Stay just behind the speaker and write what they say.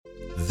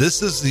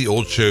This is the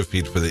old show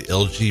feed for the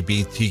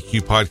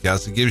LGBTQ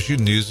podcast that gives you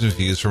news and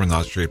views from a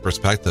not straight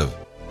perspective.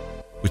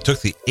 We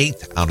took the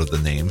 8th out of the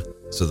name,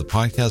 so the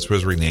podcast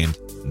was renamed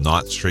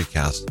Not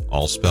Straightcast,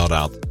 all spelled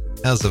out,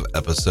 as of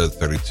episode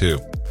 32.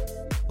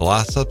 The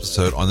last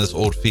episode on this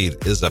old feed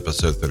is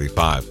episode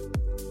 35.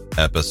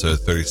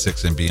 Episode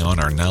 36 and beyond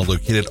are now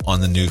located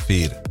on the new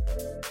feed.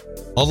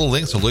 All the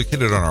links are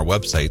located on our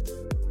website,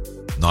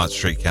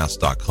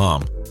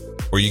 notstraightcast.com,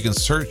 or you can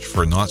search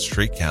for Not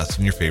Straightcast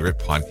in your favorite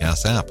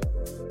podcast app.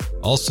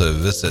 Also,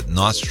 visit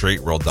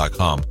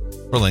notstraightworld.com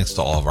for links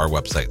to all of our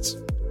websites.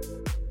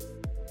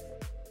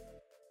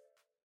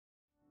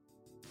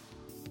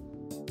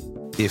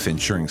 If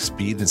ensuring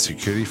speed and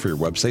security for your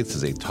websites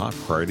is a top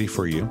priority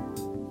for you,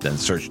 then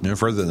search no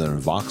further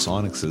than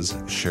VoxOnyx's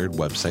shared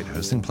website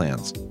hosting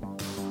plans.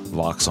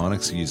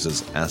 VoxOnyx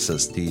uses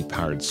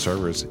SSD-powered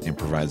servers and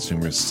provides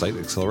numerous site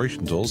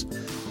acceleration tools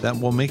that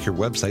will make your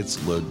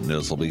websites load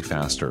noticeably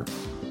faster.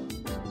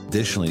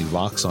 Additionally,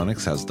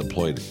 VoxOnyx has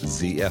deployed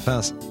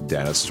ZFS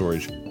data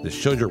storage to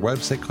shield your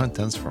website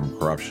contents from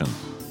corruption.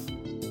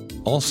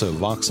 Also,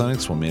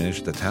 VoxOnyx will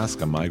manage the task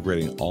of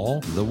migrating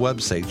all the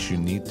websites you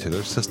need to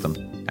their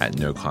system at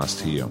no cost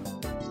to you.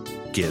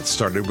 Get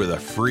started with a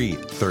free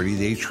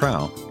 30-day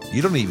trial.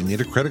 You don't even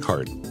need a credit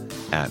card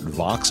at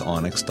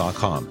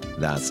VoxOnyx.com.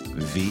 That's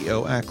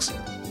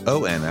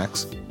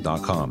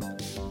VoxOnyx.com.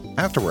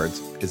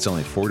 Afterwards, it's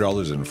only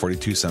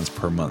 $4.42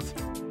 per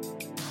month.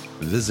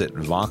 Visit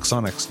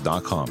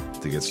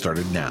VoxOnyx.com to get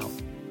started now.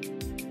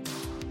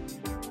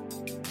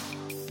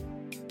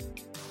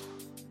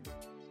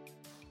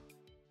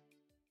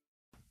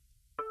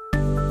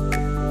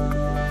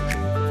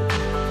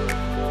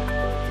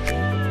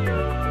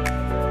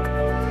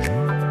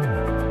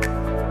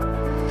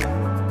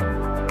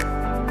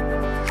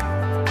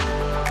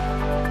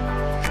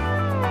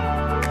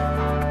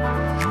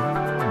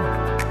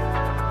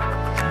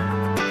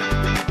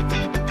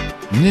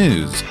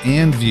 News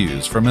and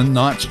views from a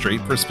not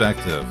straight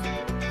perspective.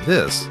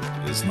 This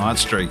is Not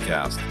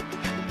Straightcast,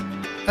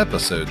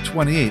 episode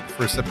 28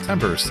 for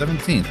September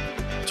 17th,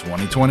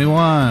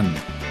 2021.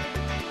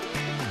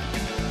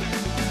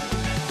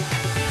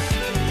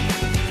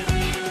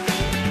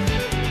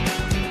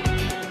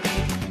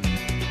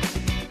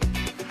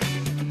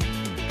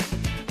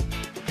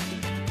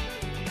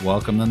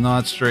 Welcome to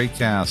Not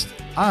Straightcast.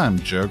 I'm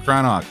Joe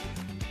Cranach.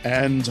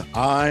 And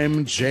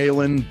I'm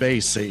Jalen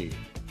Basie.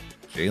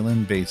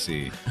 Jalen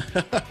Basie.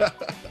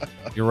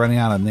 You're running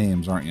out of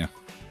names, aren't you?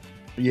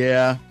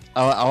 Yeah,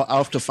 I'll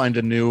have to find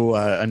a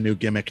new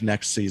gimmick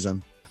next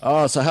season.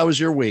 Oh, so how was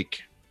your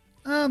week?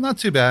 Not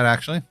too bad,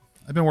 actually.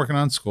 I've been working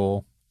on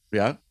school.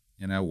 Yeah.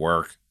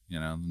 Work,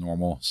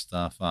 normal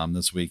stuff.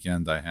 This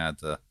weekend I had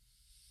to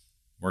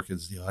work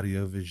as the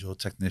audio-visual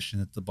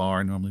technician at the bar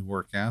I normally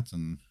work at,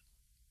 and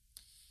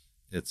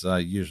it's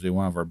usually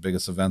one of our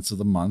biggest events of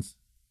the month.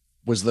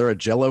 Was there a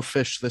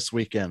Jello-fish this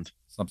weekend?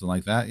 Something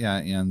like that, yeah.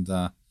 And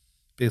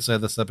basically I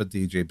had to set up a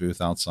DJ booth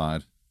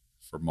outside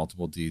for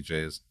multiple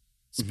DJs,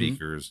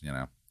 speakers,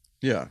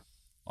 yeah,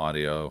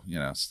 audio,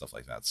 stuff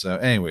like that. So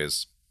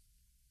anyways,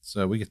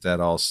 so we get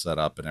that all set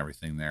up and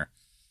everything there.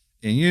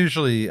 And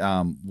usually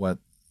what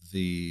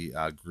the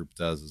group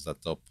does is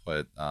that they'll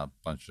put a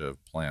bunch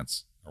of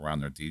plants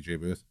around their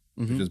DJ booth,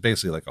 which is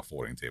basically like a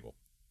folding table.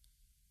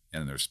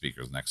 And there's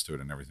speakers next to it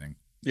and everything.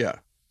 Yeah.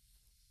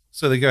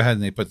 So they go ahead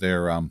and they put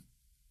their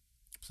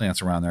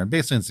plants around there. And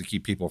basically it's to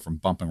keep people from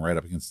bumping right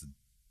up against the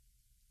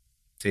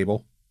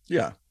table.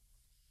 Yeah.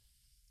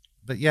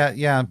 But yeah,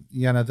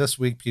 this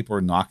week people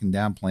are knocking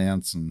down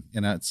plants and,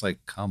 it's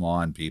like, come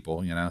on,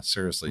 people,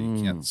 seriously,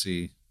 you can't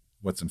see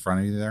what's in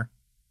front of you there.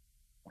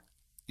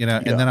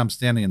 And then I'm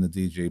standing in the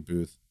DJ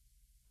booth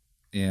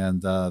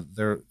and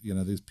they're,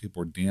 these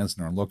people are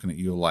dancing or looking at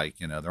you like,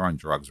 they're on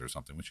drugs or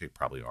something, which they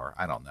probably are.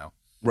 I don't know.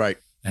 Right.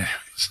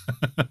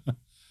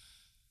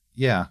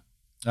 Yeah.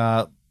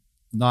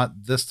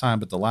 Not this time,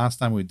 but the last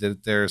time we did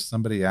it there,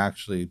 somebody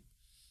actually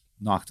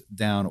knocked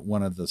down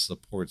one of the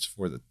supports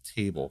for the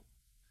table.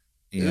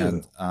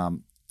 And,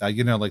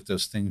 like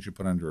those things you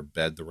put under a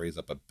bed to raise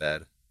up a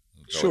bed.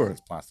 Sure.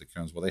 Those plastic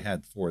cones. Well, they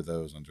had 4 of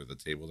those under the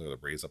table there to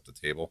raise up the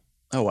table.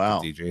 Oh,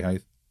 wow. DJ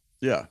height.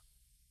 Yeah.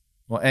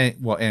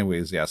 Well,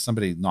 anyways, yeah,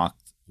 somebody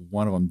knocked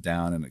one of them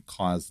down and it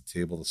caused the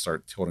table to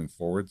start tilting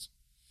forwards.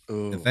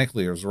 Ooh. And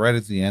thankfully, it was right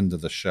at the end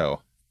of the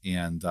show.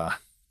 And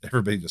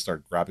everybody just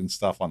started grabbing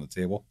stuff on the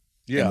table.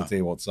 Yeah. And the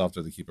table itself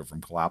to keep it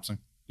from collapsing.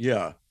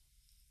 Yeah.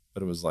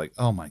 But it was like,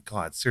 oh my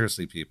God,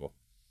 seriously, people.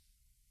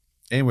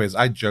 Anyways,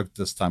 I joked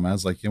this time. I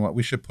was like, you know what?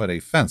 We should put a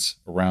fence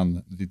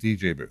around the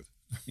DJ booth.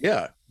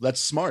 Yeah,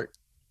 that's smart.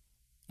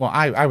 Well,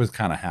 I was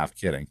kind of half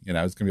kidding. It's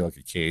going to be like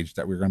a cage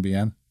that we were going to be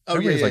in. Oh,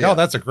 Everybody's like, oh,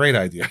 that's a great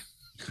idea.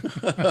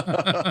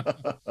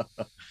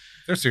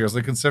 They're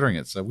seriously considering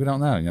it. So we don't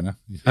know,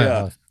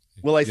 Yeah.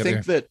 Well, I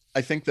think that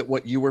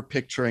what you were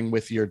picturing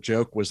with your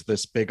joke was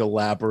this big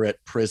elaborate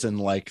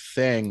prison-like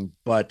thing,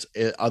 but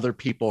other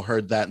people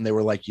heard that and they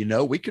were like,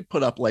 we could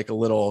put up like a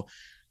little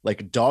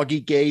like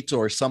doggy gate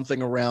or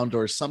something around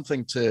or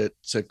something to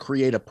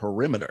create a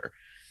perimeter.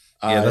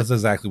 Yeah, that's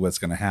exactly what's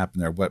going to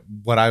happen there.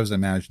 What I was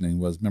imagining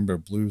was, remember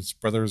Blues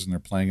Brothers, and they're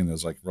playing in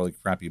those like really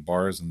crappy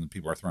bars, and the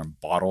people are throwing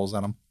bottles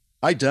at them.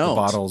 I don't. The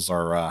bottles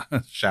are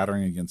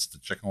shattering against the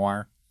chicken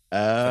wire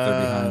that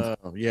they're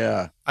behind.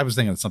 Yeah. I was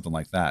thinking of something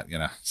like that, you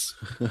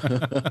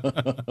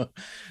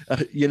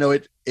know.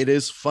 It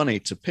is funny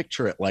to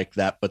picture it like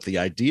that, but the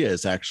idea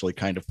is actually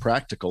kind of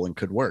practical and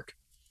could work.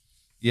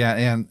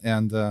 Yeah,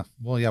 and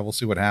well, yeah, we'll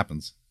see what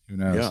happens. Who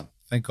knows? Yeah.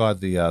 Thank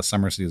God the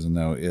summer season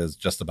though is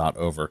just about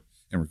over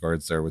in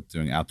regards there with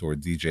doing outdoor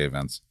DJ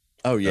events.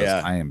 Oh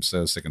yeah, I am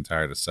so sick and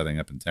tired of setting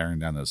up and tearing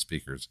down those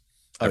speakers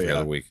every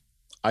other week.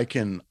 I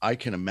can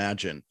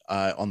imagine.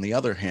 On the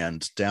other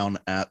hand, down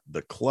at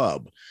the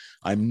club,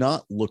 I'm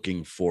not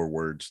looking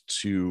forward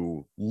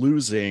to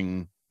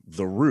losing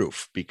the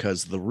roof,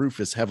 because the roof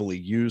is heavily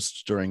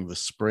used during the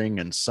spring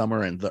and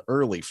summer and the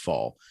early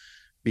fall,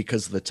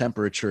 because the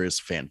temperature is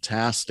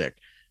fantastic.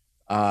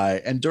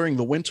 And during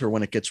the winter,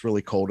 when it gets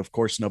really cold, of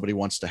course, nobody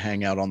wants to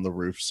hang out on the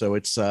roof. So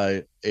it's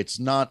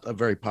not a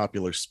very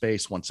popular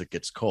space once it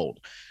gets cold.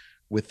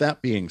 With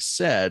that being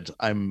said,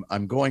 I'm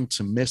going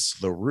to miss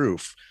the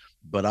roof,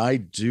 but I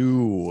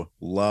do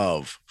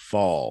love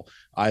fall.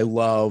 I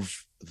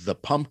love the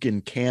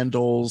pumpkin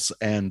candles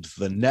and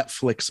the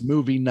Netflix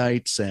movie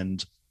nights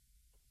and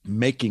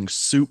making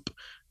soup,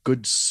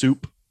 good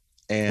soup.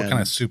 And what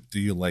kind of soup do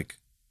you like?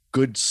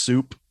 Good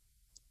soup,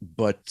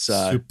 but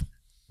soup.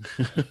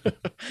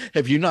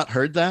 Have you not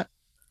heard that?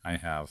 I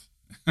have.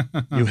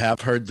 You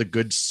have heard the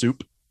good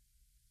soup?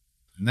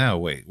 No,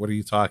 wait. What are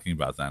you talking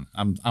about then?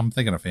 I'm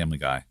thinking of Family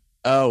Guy.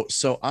 Oh,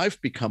 so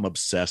I've become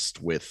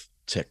obsessed with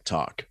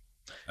TikTok.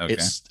 Okay.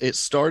 It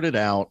started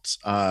out.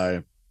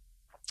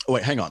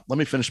 Wait, hang on. Let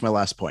me finish my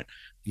last point.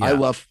 Yeah.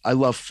 I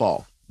love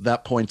fall.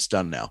 That point's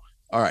done now.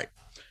 All right.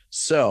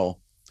 So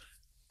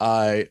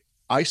I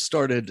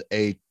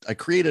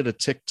created a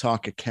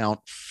TikTok account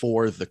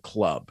for the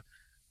club.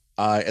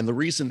 And the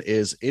reason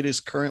is it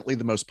is currently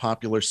the most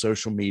popular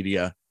social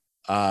media.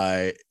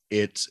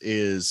 It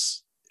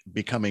is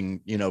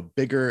becoming,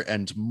 bigger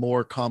and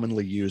more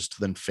commonly used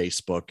than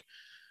Facebook.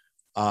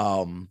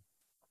 And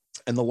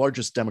the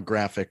largest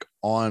demographic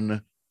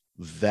on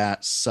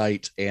that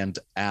site and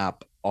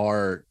app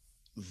are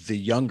the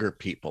younger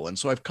people. And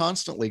so I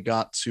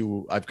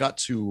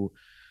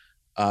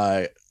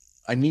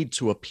need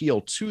to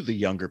appeal to the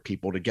younger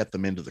people to get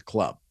them into the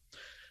club.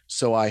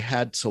 So I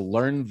had to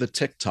learn the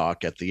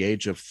TikTok at the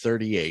age of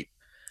 38.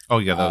 Oh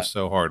yeah, that was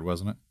so hard,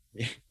 wasn't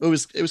it? It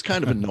was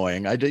kind of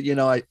annoying.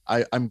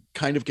 I'm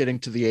kind of getting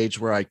to the age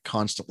where I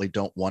constantly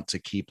don't want to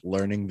keep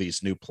learning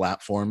these new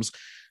platforms.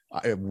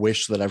 I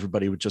wish that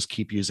everybody would just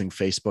keep using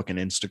Facebook and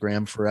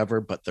Instagram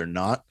forever, but they're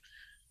not.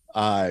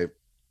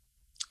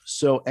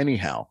 So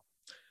anyhow,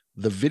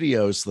 the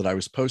videos that I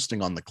was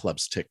posting on the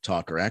club's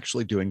TikTok are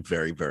actually doing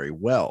very, very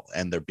well,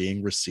 and they're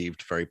being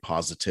received very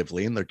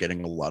positively, and they're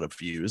getting a lot of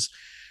views.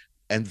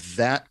 And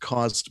that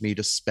caused me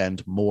to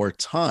spend more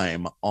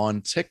time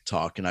on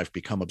TikTok, and I've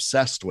become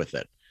obsessed with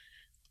it.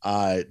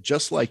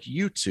 Just like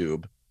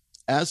YouTube,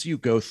 as you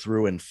go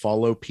through and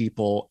follow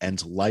people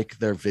and like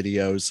their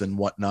videos and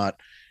whatnot,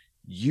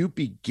 you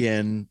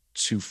begin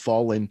to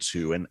fall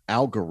into an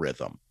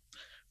algorithm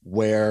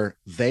where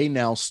they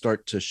now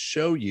start to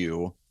show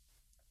you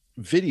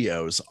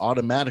videos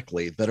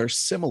automatically that are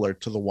similar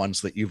to the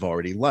ones that you've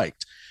already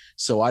liked.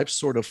 So I've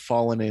sort of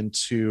fallen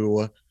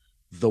into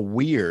the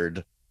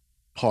weird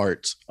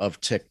part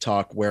of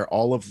TikTok where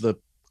all of the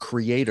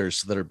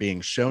creators that are being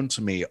shown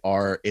to me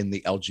are in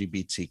the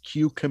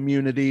LGBTQ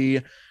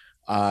community,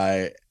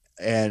 and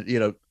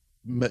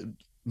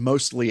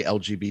mostly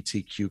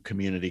LGBTQ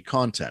community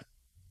content.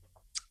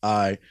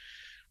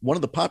 One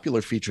of the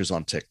popular features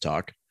on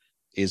TikTok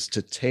is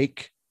to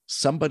take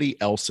somebody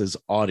else's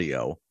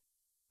audio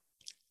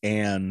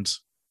and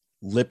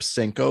lip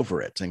sync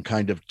over it and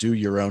kind of do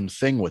your own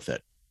thing with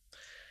it.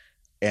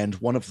 And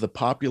one of the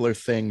popular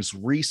things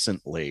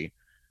recently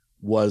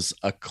was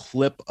a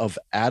clip of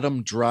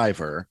Adam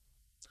Driver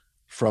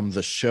from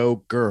the show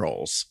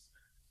Girls.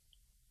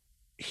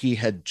 He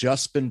had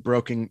just been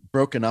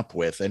broken up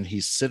with, and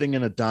he's sitting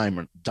in a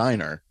diner,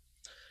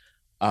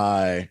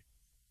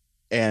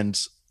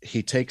 and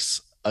he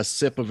takes a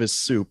sip of his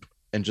soup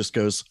and just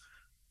goes,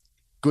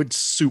 "Good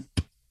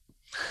soup."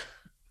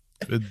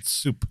 Good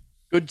soup.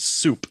 Good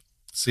soup.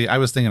 See, I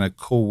was thinking a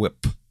Cool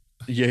Whip.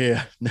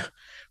 Yeah.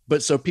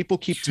 But so people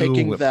keep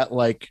taking that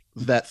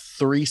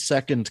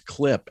 3-second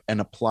clip and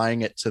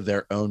applying it to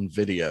their own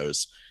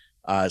videos.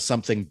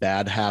 Something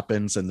bad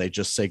happens and they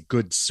just say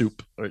 "good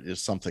soup" or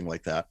something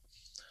like that.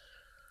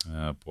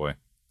 Oh boy.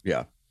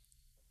 Yeah.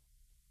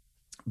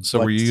 So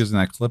were you using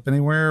that clip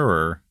anywhere,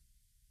 or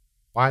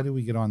why did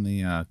we get on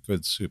the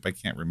good soup? I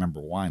can't remember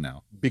why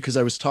now. Because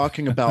I was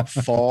talking about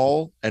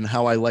fall and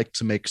how I like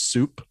to make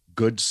soup,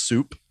 good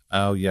soup.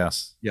 Oh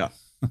yes. Yeah.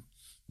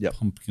 Yeah.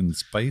 Pumpkin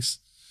spice.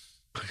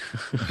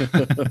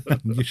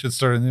 You should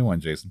start a new one,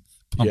 Jason.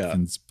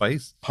 Pumpkin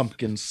spice.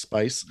 Pumpkin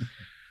spice.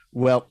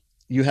 Well,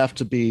 you have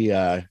to be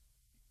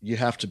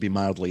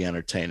mildly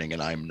entertaining,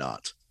 and I'm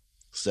not.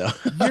 So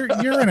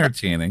you're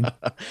entertaining.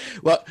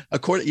 Well,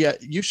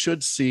 you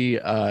should see.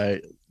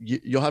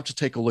 You'll have to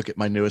take a look at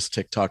my newest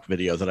TikTok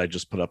video that I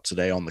just put up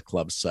today on the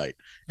club site.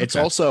 It's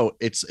also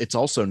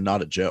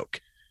not a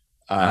joke.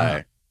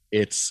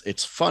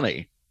 It's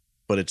funny,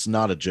 but it's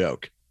not a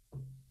joke.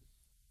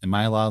 Am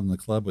I allowed in the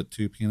club with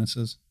 2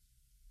 penises?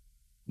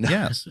 No.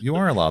 Yes, you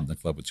are allowed in the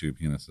club with 2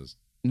 penises.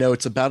 No,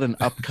 it's about an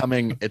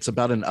upcoming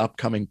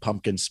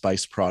pumpkin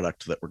spice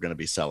product that we're going to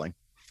be selling.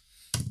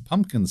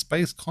 Pumpkin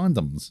spice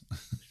condoms.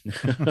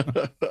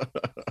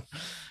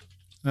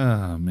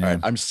 Oh man! All right,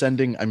 I'm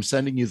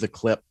sending you the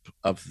clip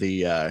of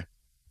the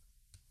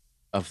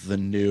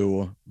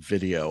new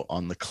video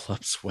on the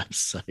club's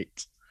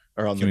website.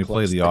 Or on Can we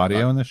play the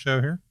audio in the show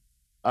here?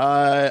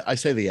 I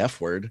say the F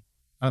word.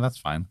 Oh, that's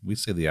fine. We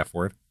say the F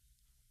word.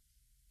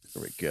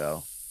 There we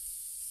go.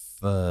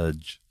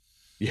 Fudge.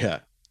 Yeah.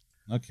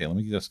 Okay, let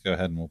me just go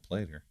ahead and we'll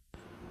play it here.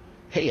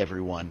 Hey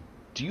everyone,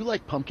 do you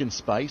like pumpkin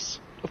spice?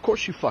 Of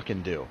course you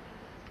fucking do.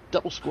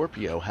 Double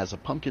Scorpio has a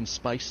pumpkin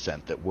spice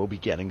scent that we'll be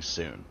getting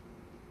soon.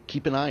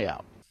 Keep an eye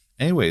out.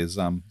 Anyways,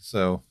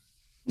 so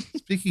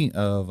speaking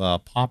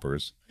of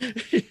poppers.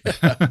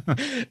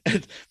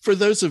 And for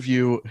those of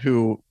you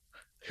who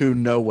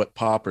know what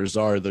poppers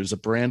are, there's a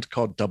brand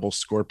called Double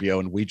Scorpio,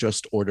 and we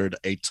just ordered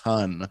a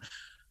ton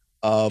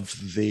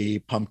of the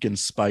pumpkin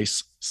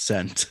spice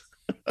scent.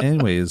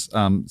 Anyways,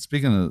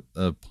 speaking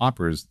of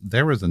poppers,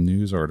 there was a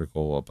news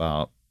article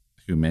about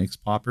who makes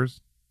poppers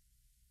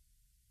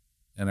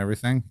and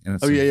everything, and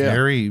it's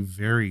very,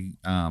 very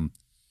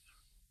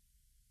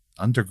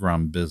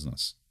underground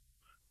business.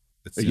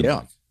 It's like, you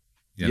know,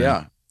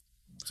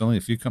 it's only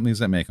a few companies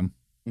that make them.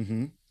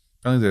 Mm-hmm.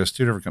 Apparently, there's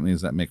 2 different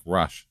companies that make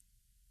Rush.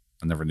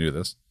 I never knew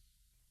this.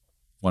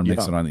 One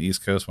makes it on the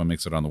East Coast, one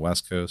makes it on the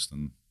West Coast,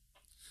 and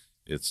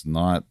it's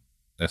not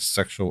a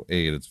sexual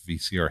aid; it's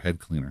VCR head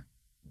cleaner.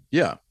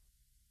 Yeah.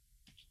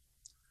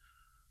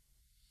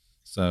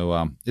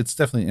 So it's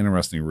definitely an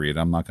interesting read.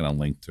 I'm not going to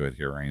link to it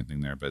here or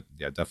anything there, but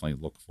yeah,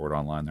 definitely look for it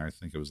online there. I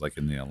think it was like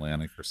in the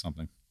Atlantic or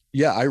something.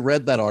 Yeah, I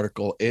read that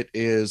article. It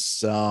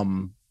is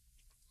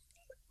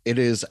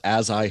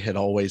as I had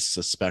always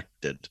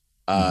suspected.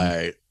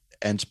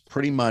 And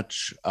pretty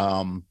much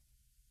all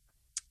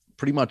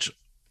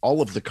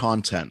of the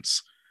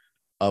contents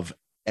of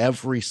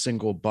every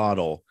single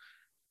bottle.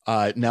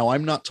 Now,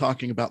 I'm not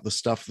talking about the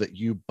stuff that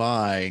you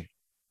buy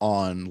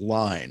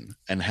online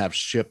and have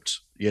shipped,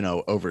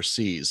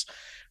 overseas.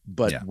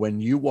 But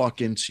when you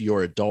walk into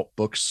your adult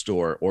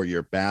bookstore or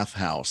your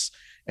bathhouse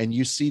and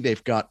you see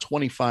they've got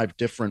 25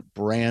 different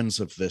brands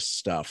of this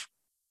stuff,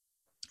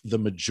 the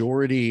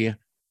majority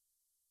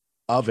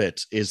of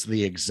it is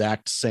the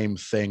exact same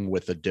thing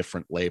with a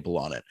different label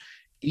on it.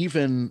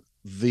 Even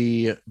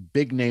the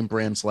big name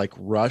brands like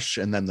Rush,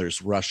 and then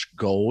there's Rush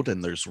Gold,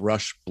 and there's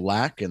Rush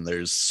Black, and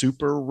there's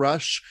Super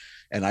Rush,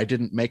 and I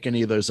didn't make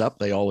any of those up.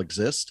 They all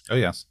exist. Oh,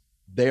 yes.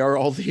 They are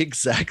all the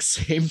exact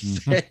same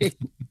thing.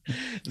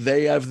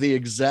 They have the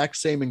exact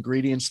same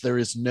ingredients. There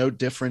is no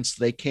difference.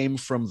 They came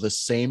from the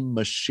same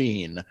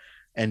machine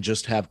and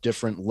just have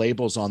different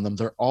labels on them.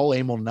 They're all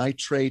amyl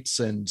nitrates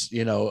and,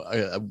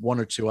 1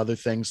 or 2 other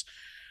things.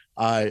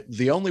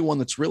 The only one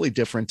that's really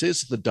different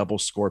is the Double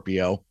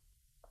Scorpio,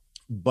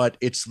 but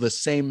it's the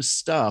same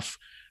stuff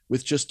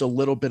with just a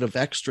little bit of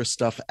extra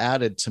stuff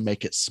added to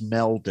make it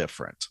smell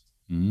different.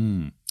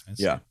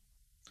 Yeah.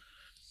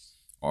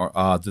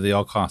 Or do they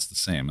all cost the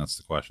same? That's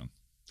the question.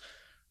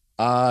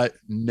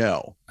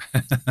 No.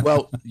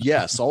 Well,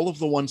 yes, all of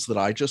the ones that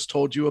I just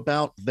told you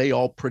about, they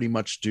all pretty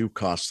much do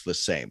cost the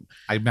same.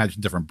 I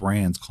imagine different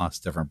brands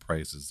cost different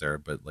prices there,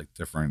 but like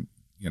different,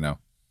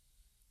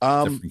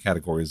 different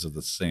categories of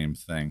the same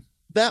thing.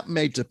 That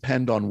may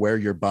depend on where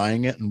you're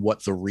buying it and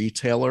what the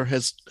retailer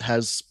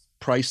has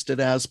priced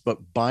it as,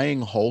 but buying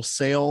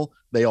wholesale,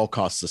 they all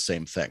cost the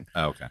same thing.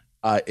 Oh, okay.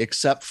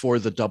 Except for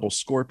the Double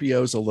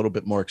Scorpios, a little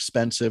bit more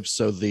expensive.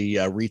 So the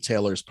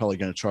retailer is probably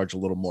going to charge a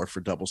little more for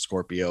Double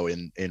Scorpio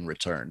in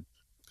return.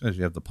 Because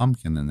you have the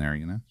pumpkin in there,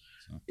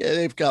 So. Yeah,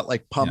 they've got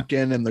like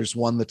pumpkin, and there's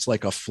one that's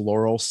like a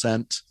floral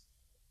scent.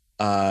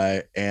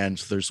 And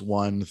there's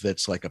one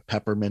that's like a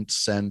peppermint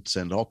scent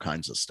and all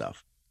kinds of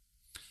stuff.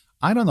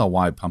 I don't know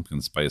why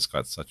pumpkin spice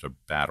got such a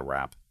bad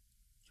rap.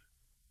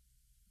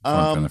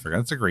 I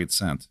forgot. It's a great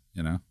scent,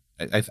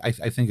 I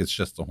think it's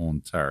just the whole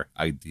entire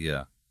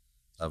idea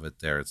of it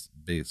there. It's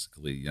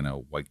basically,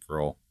 white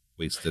girl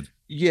wasted.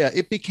 Yeah,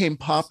 it became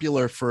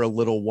popular for a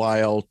little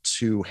while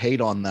to hate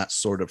on that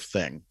sort of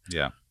thing.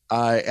 Yeah.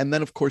 And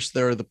then, of course,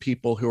 there are the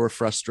people who are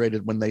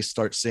frustrated when they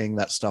start seeing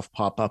that stuff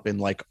pop up in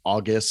like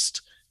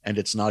August and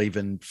it's not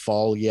even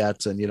fall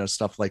yet and,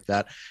 stuff like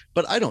that.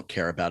 But I don't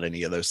care about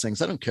any of those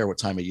things. I don't care what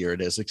time of year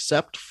it is,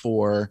 except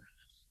for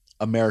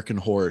American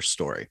Horror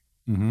Story.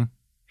 Mm-hmm.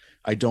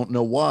 I don't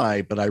know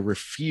why, but I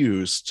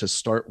refuse to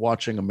start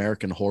watching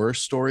American Horror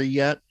Story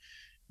yet,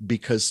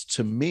 because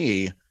to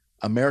me,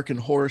 American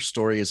Horror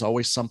Story is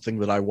always something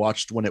that I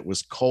watched when it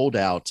was cold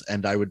out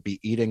and I would be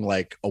eating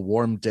like a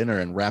warm dinner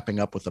and wrapping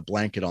up with a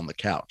blanket on the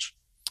couch.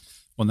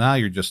 Well, now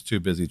you're just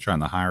too busy trying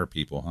to hire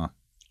people, huh?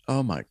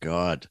 Oh my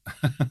God.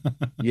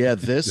 Yeah,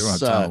 You don't have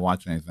time to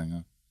watch anything.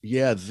 Huh?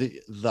 Yeah,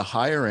 the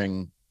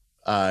hiring,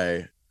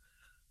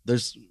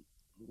 there's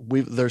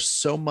there's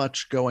so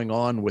much going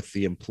on with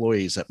the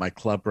employees at my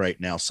club right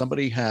now.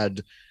 Somebody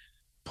had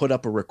put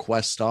up a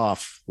request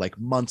off like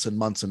months and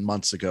months and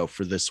months ago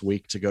for this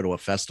week to go to a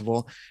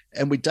festival,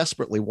 and we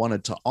desperately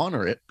wanted to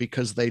honor it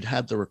because they'd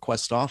had the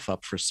request off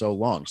up for so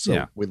long. So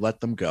Yeah. we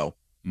let them go.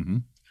 Mm-hmm.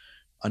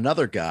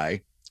 Another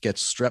guy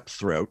gets strep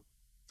throat.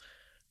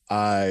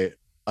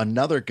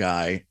 Another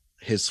guy,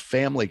 his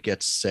family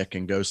gets sick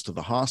and goes to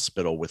the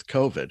hospital with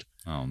COVID.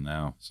 Oh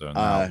no. So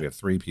now we have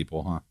 3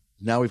 people, huh?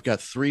 Now we've got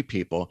 3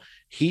 people.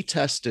 He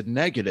tested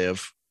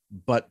negative,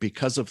 but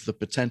because of the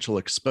potential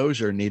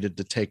exposure, needed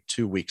to take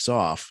 2 weeks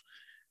off.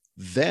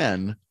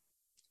 Then,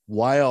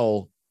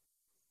 while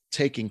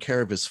taking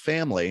care of his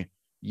family,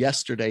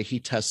 yesterday he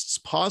tests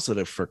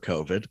positive for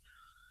COVID.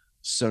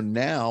 So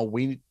now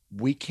we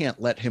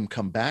can't let him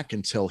come back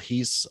until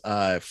he's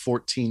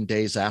 14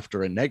 days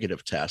after a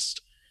negative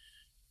test.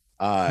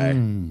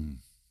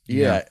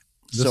 Yeah.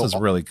 This is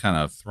really kind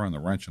of throwing the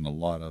wrench in a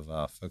lot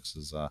of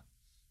folks'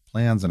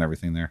 plans and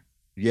everything there.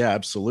 Yeah,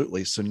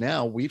 absolutely. So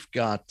now we've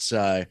got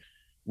a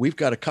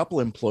couple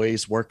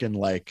employees working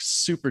like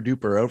super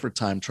duper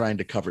overtime trying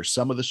to cover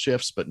some of the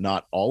shifts, but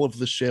not all of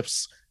the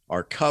shifts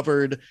are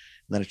covered. And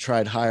then I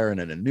tried hiring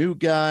a new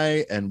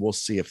guy, and we'll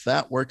see if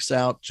that works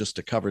out just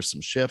to cover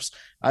some shifts.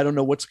 I don't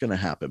know what's going to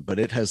happen, but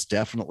it has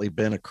definitely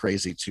been a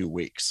crazy 2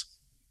 weeks.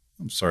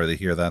 I'm sorry to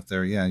hear that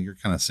there. Yeah, you're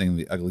kind of seeing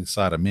the ugly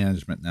side of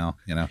management now,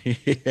 you know?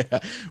 Yeah.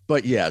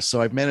 But yeah,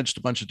 so I've managed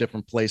a bunch of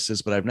different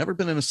places, but I've never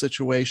been in a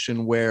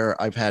situation where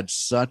I've had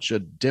such a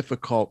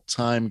difficult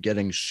time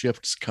getting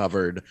shifts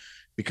covered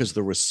because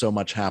there was so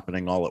much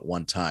happening all at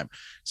one time.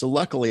 So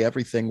luckily,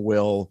 everything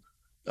will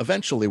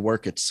eventually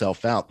work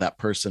itself out. That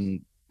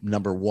person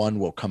number 1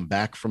 will come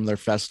back from their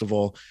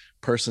festival.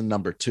 Person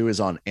number 2 is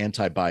on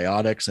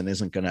antibiotics and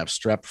isn't going to have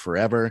strep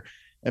forever.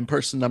 And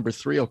person number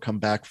 3 will come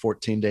back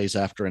 14 days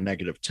after a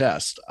negative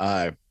test.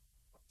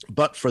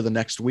 But for the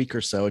next week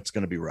or so, it's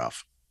going to be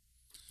rough.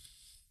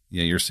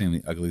 Yeah, you're seeing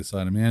the ugly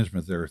side of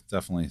management there,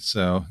 definitely.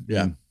 So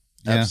yeah,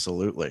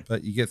 absolutely.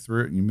 But you get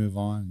through it and you move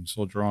on, you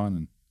soldier on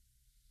and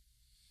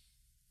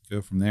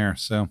go from there.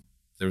 So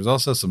there was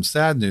also some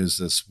sad news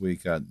this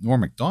week.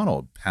 Norm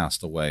Macdonald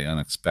passed away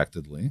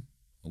unexpectedly,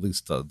 at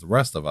least the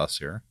rest of us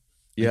here.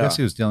 Yeah. I guess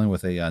he was dealing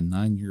with a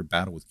 9-year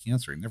battle with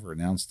cancer. He never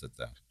announced it,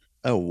 though.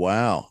 Oh,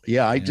 wow.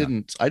 Yeah, I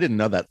didn't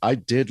know that. I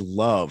did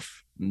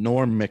love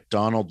Norm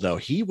Macdonald, though.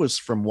 He was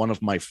from one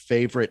of my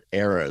favorite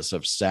eras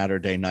of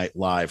Saturday Night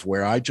Live,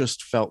 where I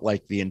just felt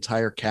like the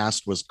entire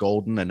cast was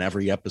golden and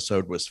every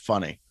episode was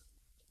funny.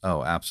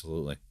 Oh,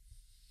 absolutely.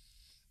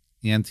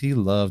 And he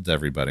loved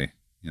everybody.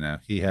 You know,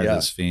 he had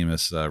his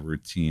famous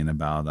routine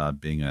about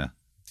being a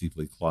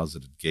deeply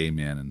closeted gay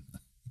man.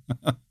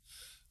 And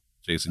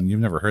Jason, you've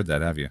never heard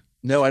that, have you?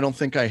 No, I don't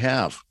think I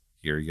have.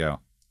 Here you go.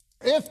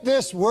 If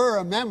this were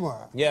a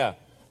memoir,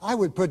 I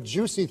would put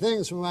juicy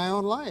things from my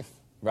own life.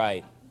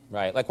 Right.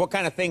 Like what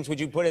kind of things would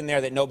you put in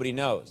there that nobody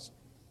knows?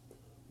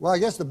 Well, I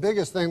guess the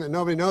biggest thing that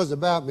nobody knows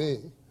about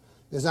me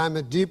is I'm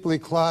a deeply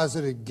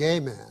closeted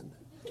gay man.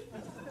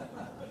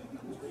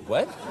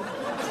 What?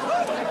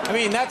 I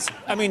mean,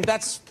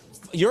 that's,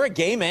 you're a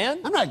gay man?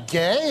 I'm not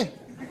gay.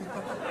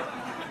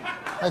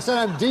 I said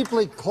I'm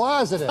deeply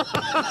closeted.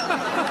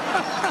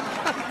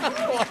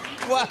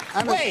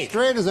 I'm as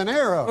straight as an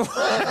arrow.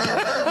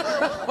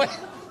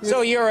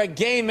 So you're a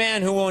gay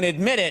man who won't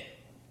admit it?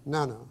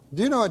 No.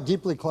 Do you know what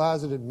deeply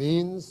closeted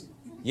means?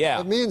 Yeah.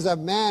 It means a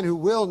man who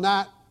will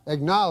not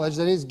acknowledge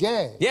that he's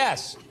gay.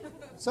 Yes.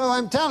 So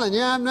I'm telling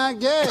you, I'm not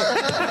gay.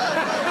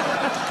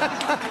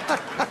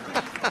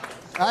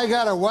 I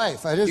got a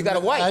wife. You got a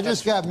wife? I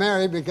just got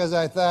married because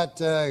I thought,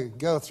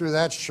 go through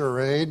that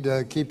charade,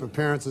 keep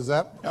appearances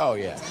up. Oh,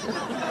 yeah.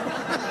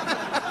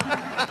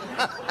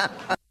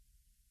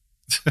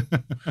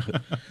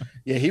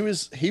 Yeah, he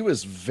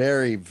was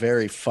very,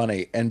 very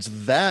funny. And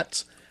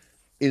that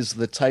is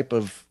the type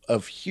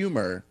of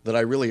humor that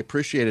I really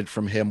appreciated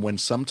from him, when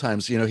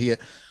sometimes, you know, he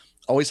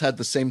always had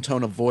the same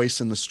tone of voice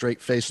and the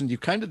straight face, and you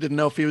kind of didn't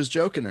know if he was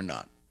joking or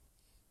not.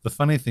 The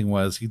funny thing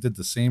was he did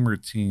the same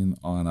routine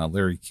on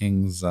Larry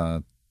King's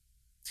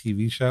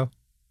TV show.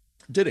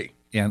 Did he?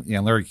 And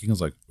Larry King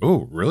was like,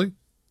 oh, really?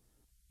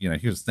 You know,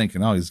 he was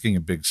thinking, oh, he's getting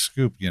a big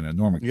scoop. You know,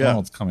 Norm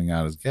Macdonald's coming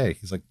out as gay.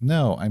 He's like,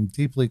 no, I'm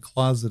deeply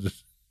closeted.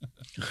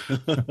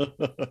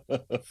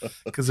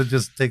 Because it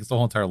just takes the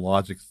whole entire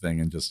logic thing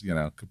and just, you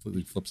know,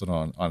 completely flips it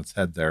on its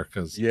head there.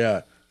 Because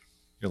you're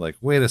like,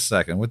 wait a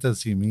second, what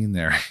does he mean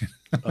there?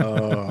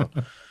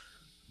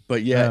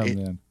 But yeah,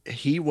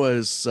 he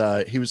was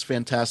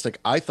fantastic.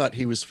 I thought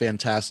he was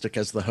fantastic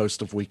as the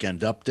host of Weekend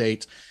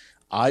Update.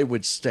 I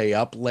would stay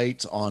up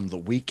late on the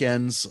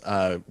weekends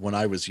when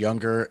I was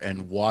younger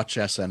and watch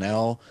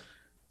SNL,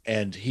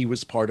 and he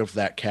was part of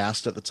that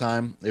cast at the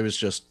time. It was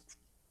just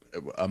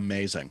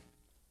amazing.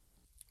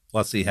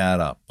 Plus, he had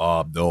a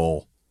Bob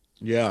Dole.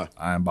 Yeah,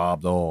 I'm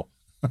Bob Dole.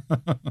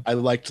 I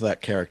liked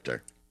that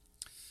character.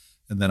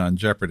 And then on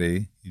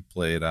Jeopardy, he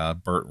played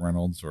Burt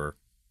Reynolds or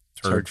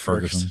Turd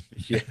Ferguson.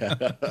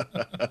 Yeah.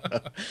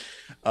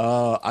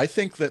 I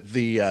think that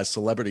the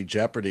Celebrity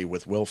Jeopardy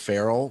with Will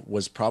Ferrell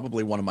was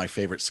probably one of my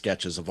favorite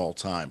sketches of all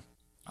time.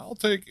 I'll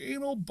take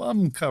anal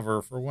bum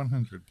cover for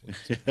 100,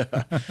 please.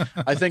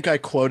 I think I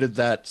quoted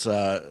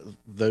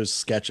those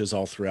sketches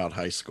all throughout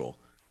high school.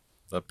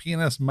 The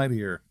penis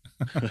mightier.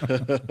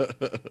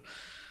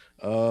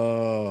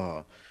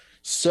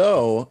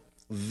 So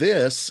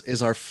this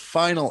is our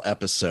final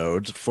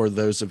episode for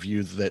those of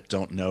you that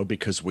don't know,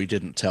 because we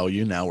didn't tell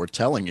you. Now we're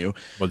telling you.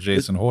 Well,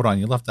 Jason, hold on.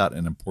 You left out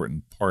an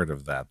important part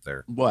of that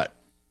there. What?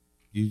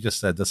 You just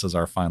said this is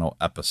our final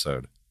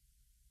episode.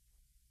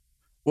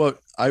 Well,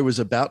 I was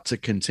about to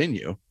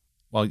continue.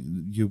 Well,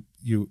 you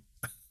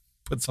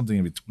put something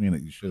in between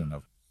that you shouldn't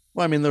have.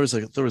 Well, I mean, there was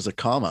a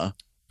comma.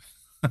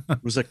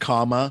 It was a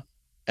comma,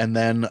 and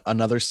then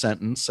another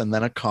sentence, and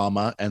then a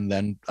comma, and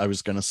then I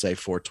was going to say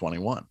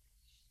 421.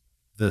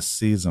 This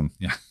season,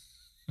 yeah.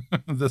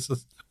 This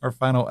is our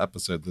final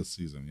episode this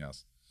season,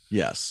 yes.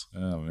 Yes.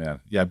 Oh, man.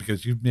 Yeah,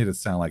 because you made it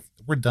sound like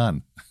we're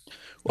done.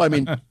 Well, I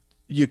mean,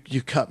 you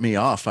cut me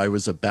off. I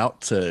was about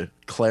to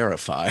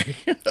clarify.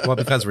 Well,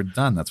 because we're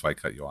done, that's why I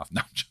cut you off.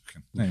 No, I'm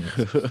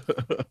joking.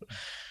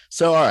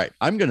 So, all right,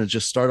 I'm going to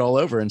just start all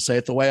over and say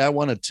it the way I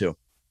wanted to.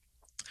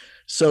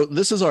 So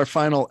this is our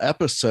final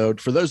episode.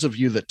 For those of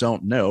you that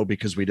don't know,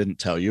 because we didn't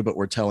tell you, but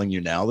we're telling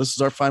you now, this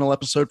is our final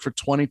episode for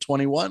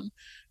 2021.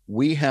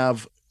 We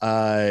have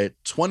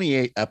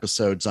 28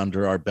 episodes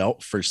under our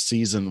belt for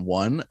season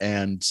 1,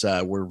 and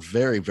we're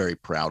very, very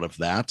proud of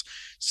that.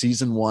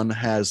 Season 1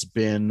 has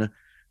been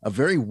a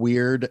very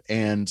weird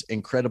and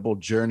incredible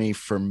journey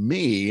for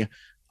me.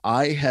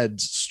 I had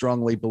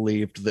strongly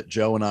believed that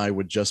Joe and I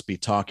would just be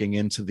talking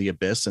into the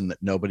abyss and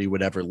that nobody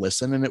would ever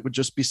listen, and it would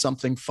just be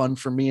something fun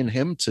for me and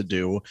him to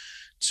do,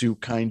 to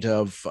kind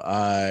of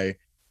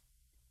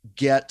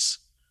get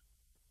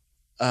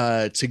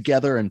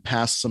together and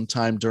pass some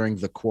time during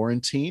the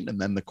quarantine. And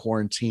then the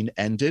quarantine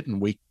ended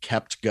and we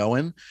kept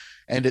going.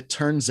 And it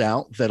turns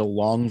out that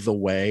along the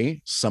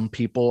way, some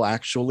people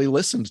actually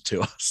listened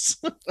to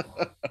us.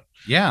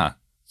 Yeah.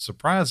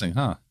 Surprising,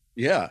 huh?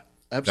 Yeah,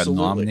 absolutely.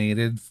 Got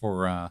nominated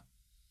for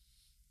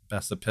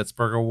Best of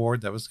Pittsburgh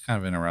Award. That was kind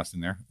of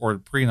interesting there. Or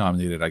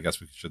pre-nominated, I guess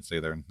we should say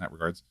there in that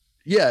regards.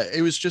 Yeah,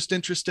 it was just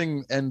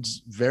interesting and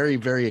very,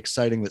 very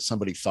exciting that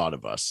somebody thought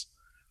of us.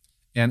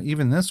 And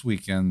even this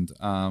weekend,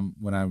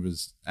 when I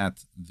was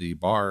at the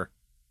bar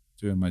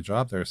doing my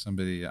job there,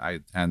 somebody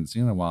I hadn't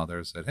seen in a while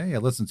there said, "Hey, I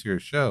listened to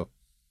your show."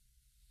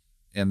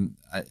 And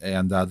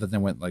then they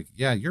went like,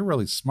 "Yeah, you're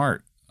really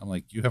smart." I'm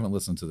like, "You haven't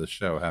listened to the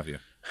show, have you?"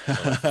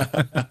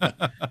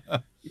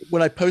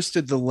 When I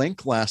posted the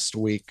link last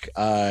week,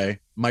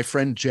 my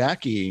friend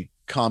Jackie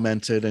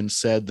commented and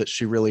said that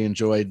she really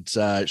enjoyed,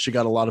 she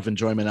got a lot of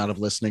enjoyment out of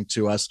listening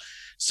to us.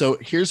 So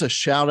here's a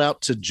shout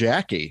out to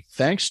Jackie.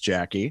 Thanks,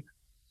 Jackie.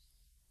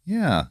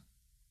 Yeah,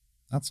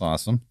 that's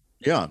awesome.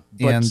 Yeah.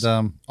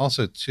 And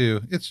also,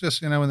 too, it's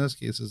just, in those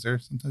cases there,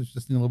 sometimes you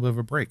just need a little bit of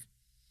a break.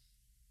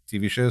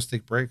 TV shows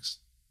take breaks.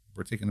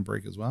 We're taking a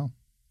break as well.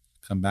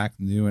 Come back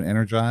new and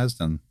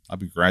energized, and I'll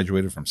be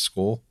graduated from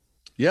school.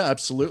 Yeah,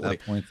 absolutely. At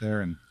that point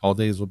there, and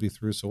holidays will be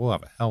through, so we'll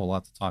have a hell of a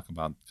lot to talk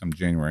about come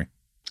January.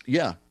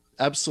 Yeah,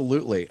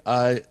 absolutely.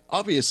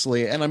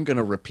 Obviously, and I'm going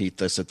to repeat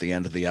this at the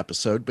end of the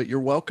episode, but you're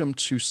welcome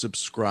to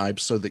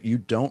subscribe so that you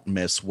don't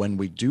miss when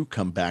we do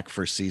come back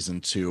for season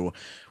 2,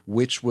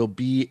 which will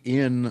be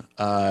in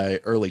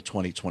early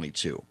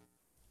 2022.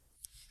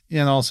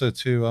 And also,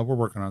 too, we're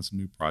working on some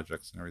new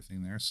projects and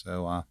everything there,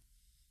 so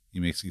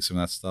you may see some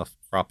of that stuff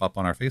crop up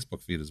on our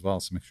Facebook feed as well,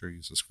 so make sure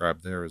you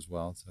subscribe there as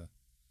well to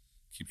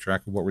keep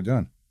track of what we're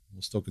doing.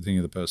 We'll still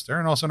continue to post there,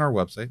 and also on our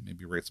website,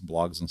 maybe write some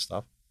blogs and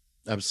stuff.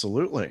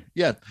 Absolutely.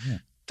 Yeah,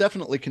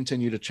 definitely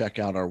continue to check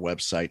out our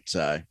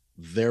website.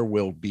 There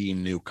will be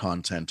new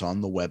content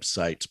on the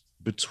website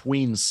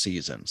between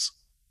seasons.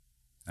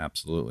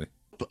 Absolutely.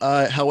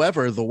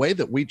 However, the way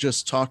that we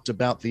just talked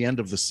about the end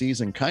of the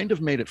season kind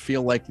of made it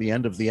feel like the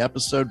end of the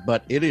episode,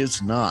 but it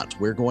is not.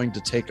 We're going to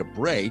take a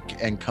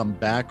break and come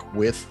back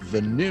with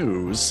the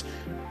news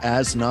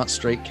as Not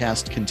Straight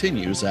Cast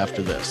continues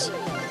after this.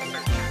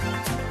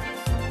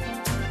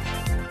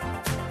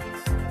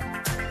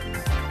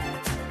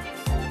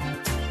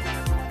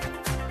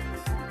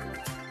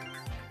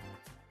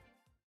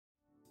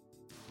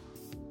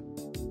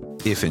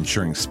 If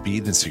ensuring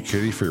speed and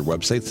security for your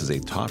websites is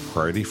a top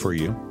priority for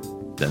you,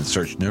 then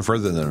search no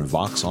further than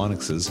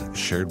VoxOnyx's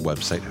shared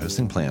website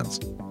hosting plans.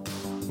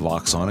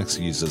 VoxOnyx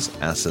uses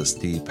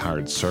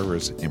SSD-powered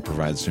servers and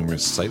provides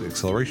numerous site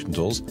acceleration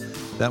tools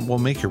that will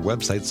make your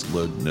websites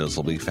load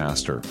noticeably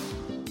faster.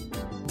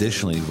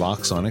 Additionally,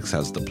 VoxOnyx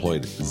has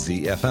deployed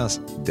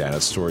ZFS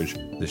data storage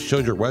to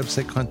shield your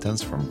website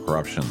contents from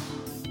corruption.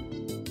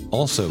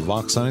 Also,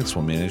 VoxOnyx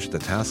will manage the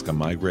task of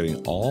migrating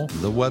all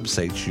the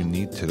websites you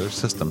need to their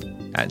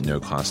system at no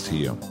cost to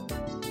you.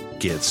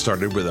 Get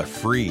started with a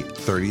free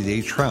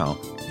 30-day trial.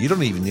 You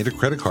don't even need a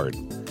credit card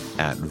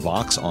at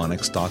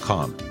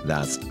VoxOnyx.com.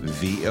 That's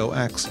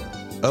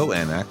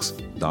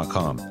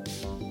VoxOnyx.com.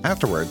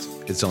 Afterwards,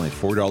 it's only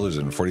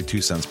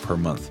 $4.42 per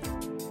month.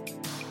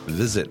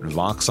 Visit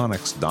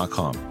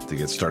voxonics.com to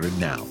get started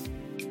now.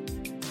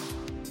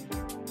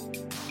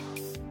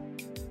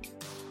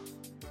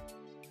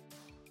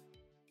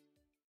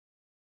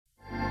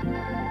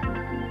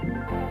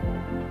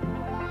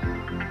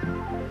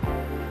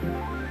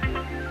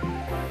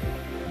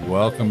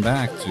 Welcome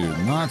back to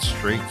Not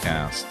Straight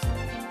Cast.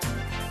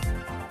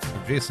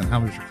 So Jason, how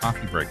was your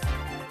coffee break?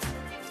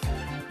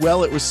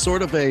 Well, it was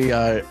sort of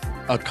a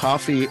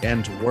coffee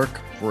and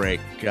work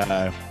break.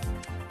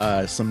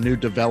 Some new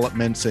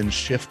developments in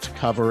shift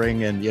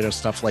covering and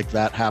stuff like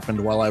that happened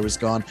while I was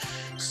gone.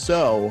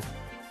 So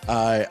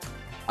I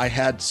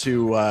had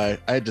to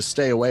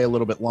stay away a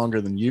little bit longer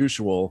than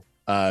usual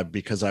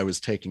because I was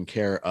taking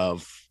care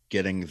of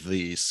getting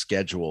the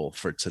schedule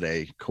for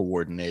today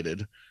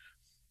coordinated.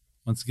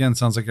 Once again,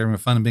 sounds like you're having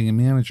fun being a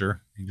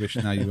manager. You wish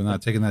now you were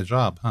not taking that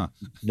job, huh?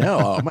 No,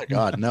 oh my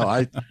God,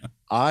 no.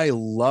 I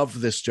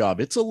love this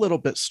job. It's a little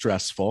bit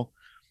stressful,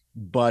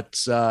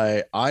 but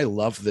I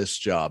love this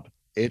job.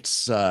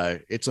 It's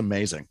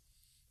amazing.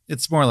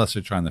 It's more or less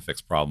you're trying to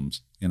fix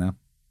problems,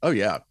 Oh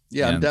yeah,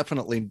 And I'm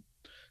definitely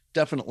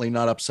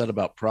not upset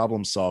about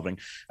problem solving.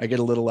 I get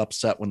a little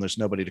upset when there's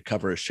nobody to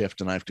cover a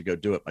shift and I have to go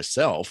do it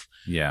myself.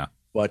 Yeah,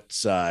 but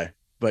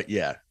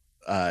yeah,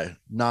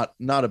 not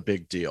a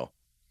big deal.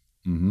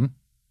 Mm-hmm.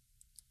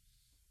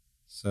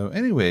 So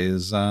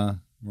anyways,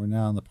 we're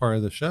now in the part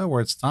of the show where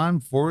it's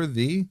time for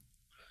the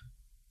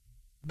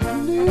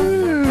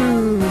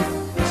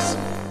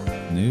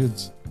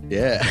nudes.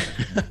 Yeah.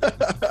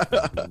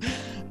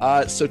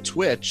 So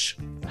Twitch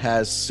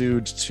has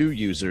sued 2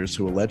 users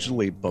who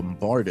allegedly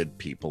bombarded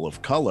people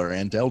of color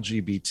and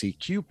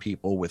LGBTQ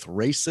people with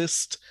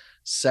racist,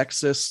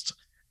 sexist,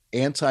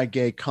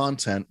 anti-gay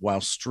content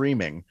while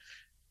streaming,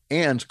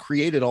 and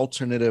created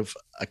alternative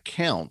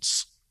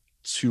accounts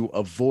to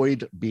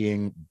avoid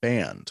being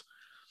banned.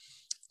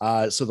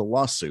 So the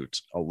lawsuit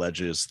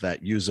alleges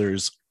that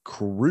users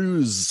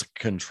Cruise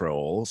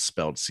Control,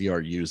 spelled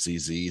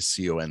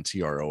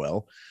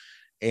CRUZZCONTROL,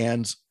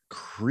 and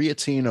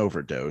Creatine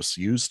Overdose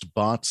used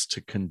bots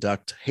to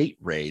conduct hate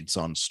raids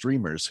on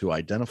streamers who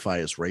identify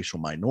as racial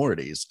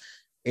minorities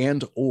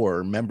and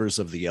or members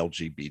of the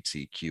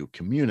LGBTQ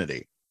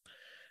community,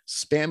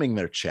 spamming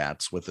their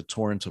chats with a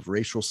torrent of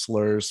racial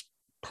slurs,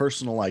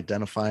 personal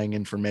identifying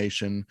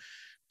information,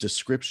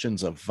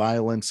 descriptions of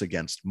violence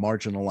against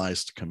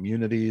marginalized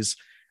communities,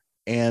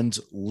 and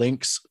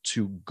links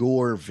to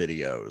gore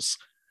videos.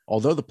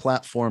 Although the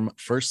platform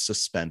first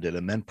suspended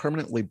and then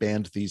permanently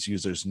banned these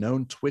users'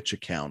 known Twitch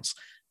accounts,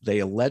 they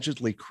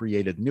allegedly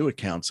created new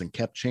accounts and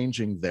kept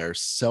changing their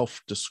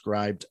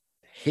self-described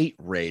hate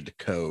raid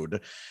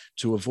code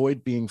to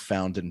avoid being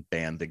found and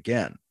banned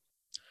again.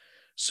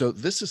 So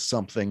this is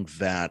something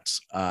that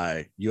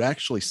you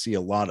actually see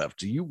a lot of.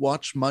 Do you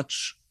watch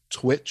much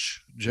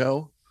Twitch,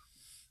 Joe?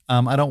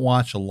 I don't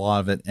watch a lot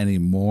of it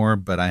anymore,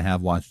 but I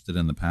have watched it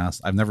in the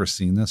past. I've never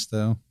seen this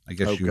though. I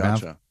guess you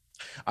have.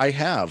 I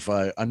have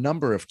a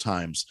number of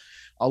times.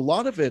 A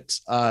lot of it,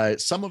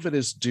 some of it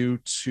is due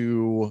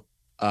to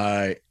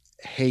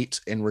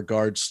hate in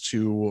regards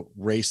to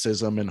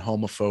racism and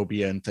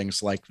homophobia and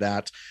things like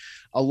that.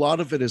 A lot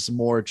of it is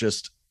more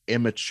just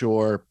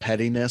immature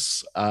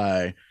pettiness.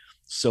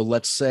 So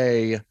let's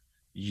say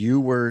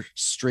you were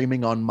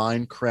streaming on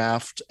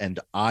Minecraft and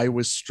you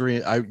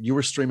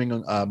were streaming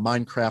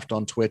Minecraft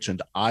on Twitch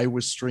and I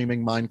was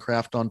streaming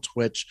Minecraft on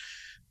Twitch,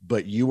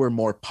 but you were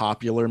more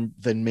popular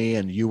than me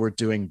and you were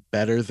doing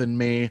better than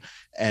me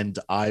and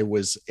I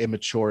was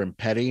immature and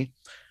petty.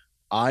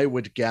 I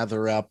would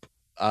gather up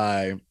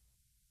all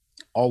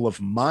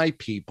of my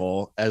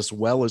people as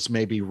well as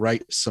maybe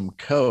write some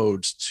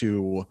code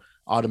to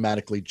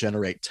automatically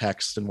generate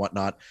text and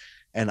whatnot,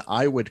 and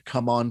I would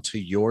come on to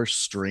your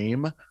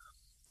stream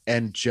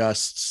and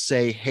just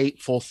say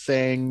hateful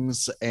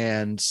things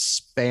and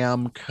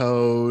spam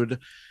code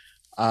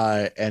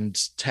and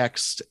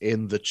text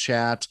in the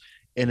chat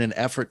in an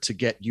effort to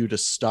get you to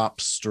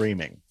stop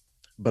streaming.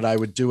 But I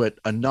would do it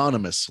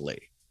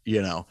anonymously,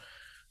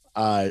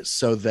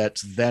 so that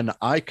then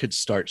I could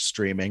start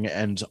streaming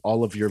and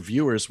all of your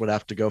viewers would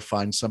have to go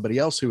find somebody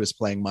else who is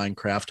playing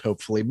Minecraft,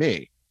 hopefully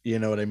me. You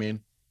know what I mean?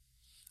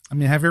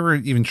 Have you ever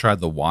even tried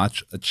to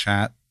watch a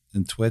chat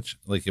in Twitch?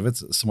 Like if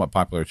it's a somewhat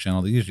popular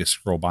channel, they usually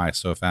scroll by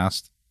so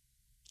fast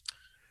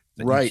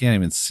that you can't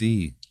even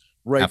see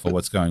half of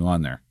what's going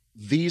on there.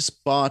 These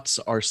bots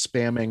are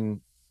spamming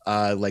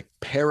like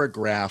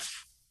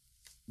paragraph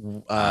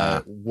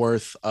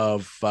worth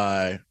of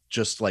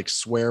just like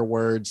swear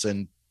words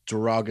and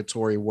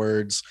derogatory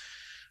words,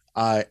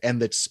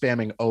 and that's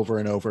spamming over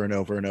and over and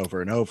over and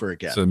over and over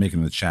again. So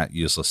making the chat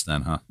useless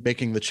then, huh?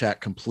 Making the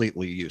chat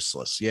completely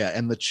useless. Yeah.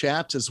 And the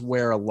chat is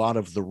where a lot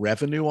of the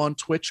revenue on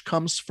Twitch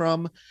comes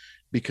from,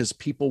 because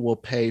people will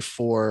pay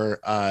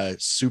for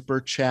super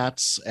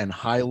chats and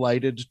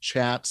highlighted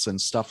chats and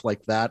stuff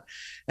like that.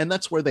 And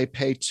that's where they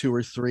pay $2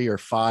 or $3 or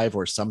 $5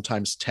 or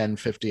sometimes $10,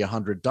 $50,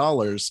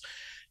 $100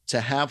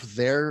 to have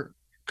their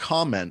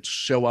comment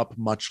show up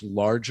much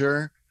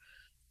larger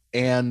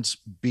and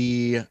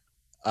be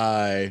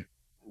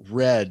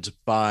read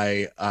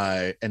by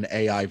an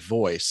AI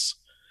voice.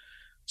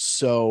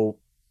 So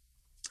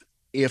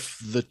if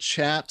the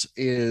chat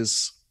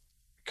is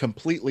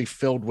completely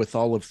filled with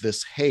all of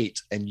this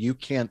hate and you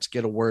can't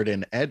get a word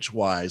in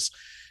edgewise,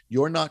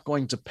 you're not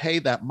going to pay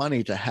that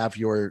money to have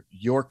your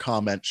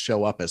comment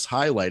show up as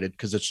highlighted,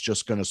 because it's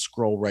just going to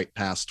scroll right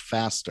past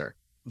faster.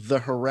 The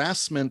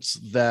harassment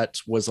that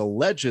was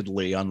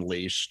allegedly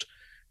unleashed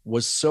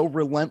was so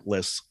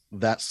relentless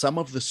that some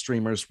of the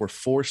streamers were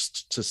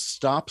forced to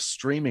stop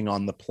streaming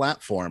on the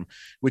platform,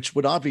 which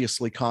would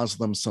obviously cause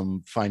them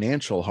some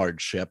financial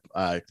hardship,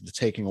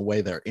 taking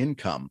away their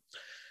income.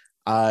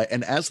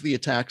 And as the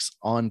attacks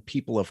on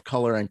people of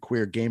color and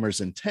queer gamers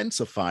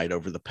intensified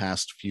over the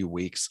past few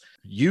weeks,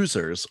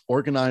 users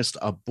organized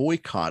a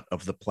boycott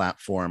of the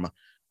platform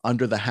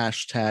under the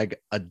hashtag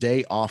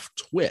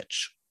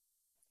 #ADayOffTwitch,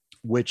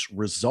 which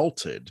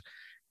resulted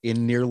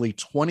in nearly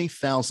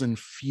 20,000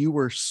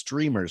 fewer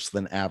streamers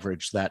than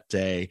average that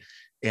day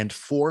and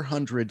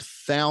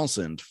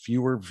 400,000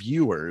 fewer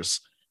viewers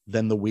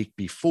than the week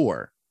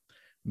before.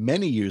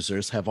 Many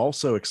users have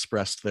also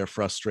expressed their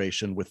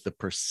frustration with the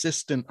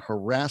persistent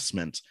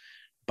harassment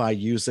by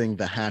using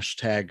the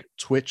hashtag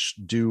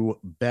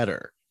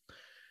 #TwitchDoBetter.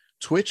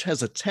 Twitch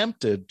has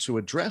attempted to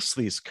address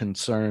these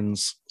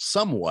concerns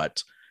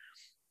somewhat.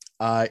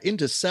 In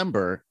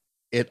December,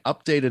 it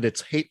updated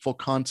its hateful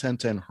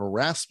content and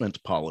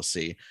harassment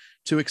policy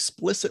to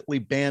explicitly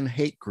ban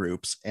hate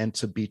groups and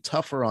to be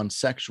tougher on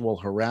sexual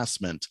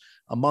harassment,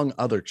 among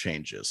other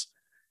changes.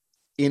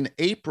 In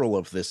April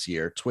of this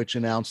year, Twitch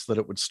announced that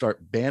it would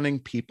start banning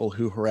people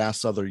who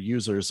harass other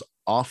users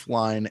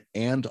offline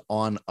and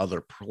on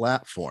other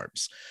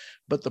platforms.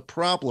 But the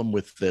problem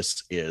with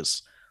this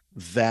is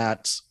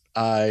that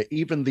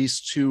even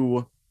these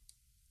two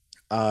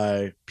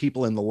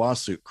people in the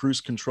lawsuit,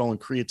 Cruise Control and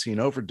Creatine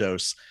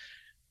Overdose,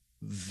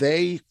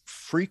 they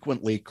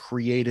frequently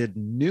created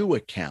new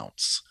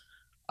accounts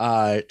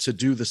to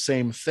do the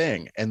same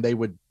thing, and they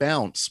would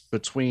bounce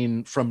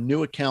from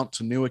new account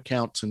to new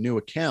account to new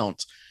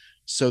account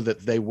so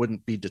that they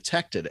wouldn't be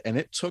detected. And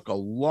it took a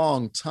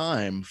long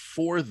time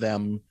for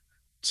them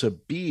to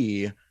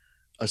be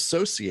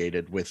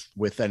associated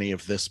with any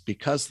of this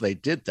because they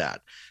did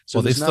that. So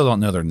well, they still don't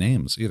know their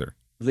names either.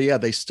 Yeah,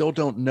 they still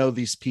don't know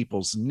these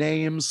people's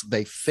names.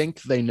 They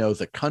think they know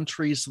the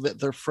countries that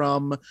they're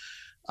from.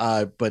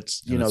 But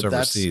you know, that's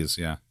overseas,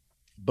 yeah.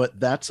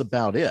 But that's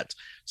about it.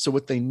 So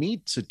what they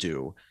need to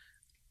do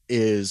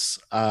is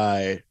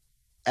add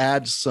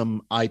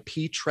some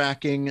IP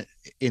tracking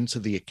into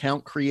the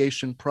account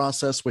creation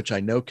process, which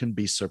I know can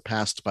be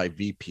surpassed by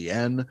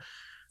VPN.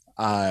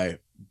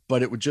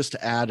 But it would just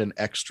add an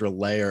extra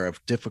layer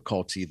of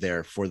difficulty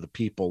there for the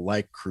people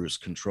like Cruise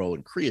Control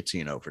and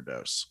Creatine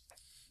Overdose.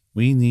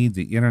 We need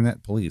the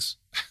internet police.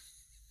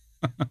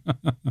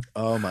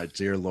 Oh my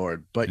dear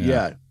Lord. But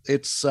yeah,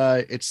 it's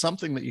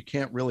something that you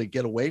can't really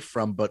get away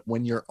from. But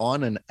when you're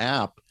on an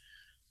app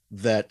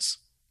that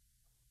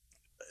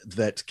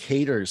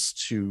caters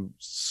to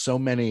so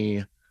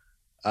many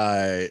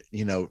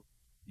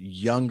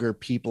younger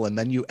people, and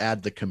then you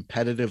add the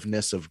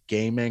competitiveness of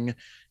gaming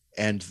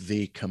and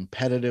the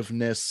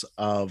competitiveness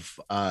of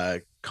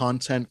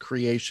content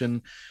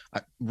creation,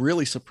 I'm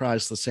really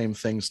surprised the same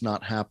thing's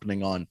not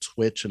happening on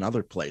Twitch and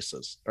other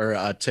places,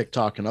 or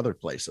TikTok and other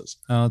places.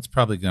 Oh, it's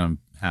probably going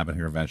to happen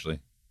here eventually.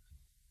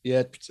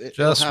 Yeah,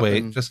 just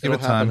wait. Just give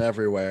it time.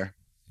 Everywhere.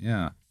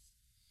 Yeah.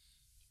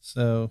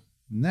 So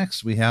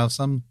next we have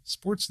some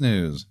sports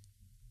news.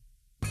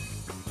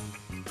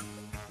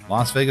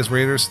 Las Vegas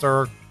Raiders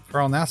star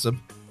Carl Nassib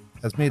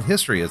has made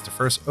history as the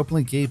first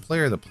openly gay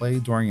player to play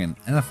during an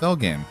NFL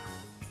game.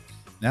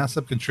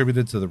 Nassib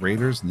contributed to the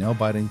Raiders'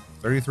 nail-biting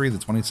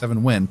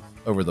 33-27 win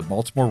over the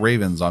Baltimore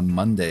Ravens on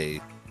Monday,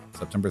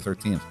 September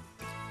 13th.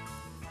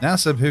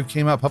 Nassib, who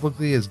came out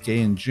publicly as gay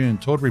in June,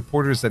 told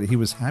reporters that he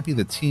was happy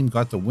the team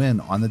got the win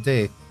on the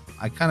day.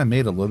 I kind of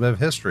made a little bit of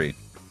history.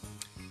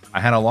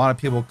 I had a lot of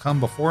people come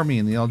before me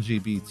in the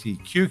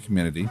LGBTQ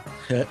community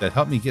that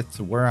helped me get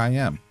to where I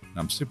am, and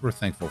I'm super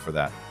thankful for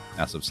that,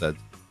 Nassib said.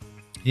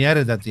 He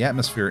added that the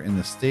atmosphere in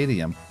the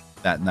stadium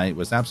that night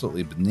was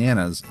absolutely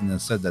bananas, and then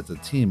said that the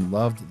team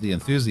loved the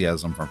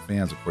enthusiasm from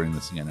fans, according to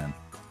CNN.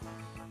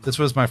 This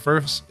was my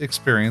first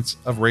experience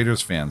of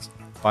Raiders fans,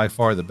 by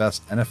far the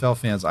best NFL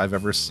fans I've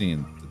ever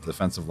seen, the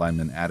defensive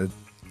lineman added.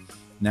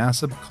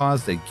 Nassib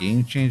caused a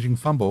game-changing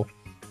fumble,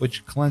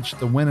 which clinched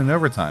the win in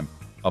overtime,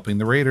 helping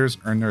the Raiders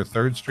earn their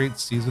third straight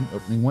season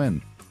opening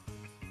win.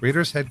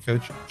 Raiders head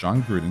coach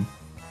John Gruden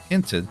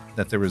hinted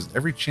that there was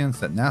every chance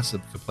that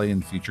Nassib could play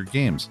in future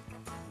games.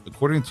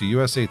 According to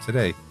USA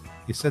Today,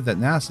 he said that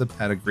Nassib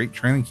had a great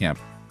training camp,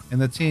 and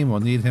the team will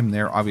need him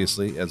there,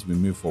 obviously, as we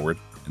move forward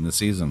in the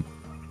season.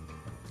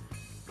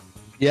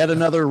 Yet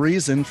another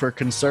reason for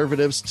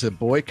conservatives to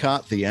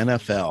boycott the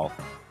NFL.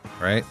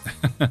 Right?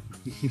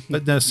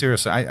 But no,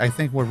 seriously, I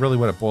think what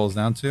it boils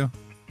down to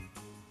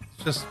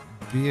is just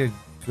be a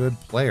good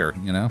player,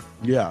 you know?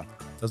 Yeah.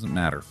 Doesn't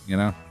matter, you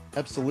know?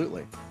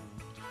 Absolutely.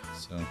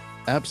 So,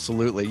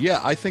 Absolutely. Yeah,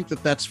 I think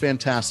that that's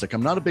fantastic.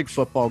 I'm not a big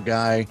football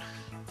guy.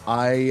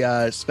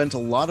 I spent a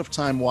lot of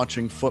time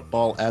watching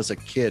football as a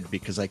kid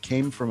because I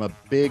came from a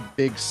big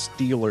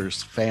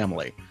Steelers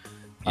family.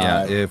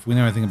 Yeah, if we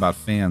know anything about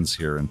fans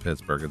here in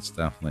Pittsburgh, it's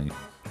definitely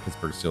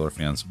Pittsburgh Steelers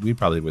fans. We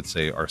probably would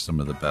say are some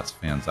of the best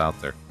fans out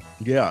there.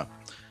 Yeah.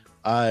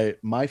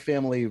 My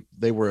family,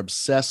 they were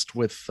obsessed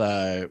with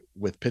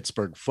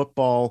Pittsburgh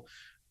football.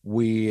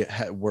 We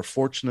were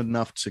fortunate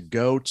enough to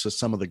go to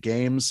some of the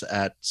games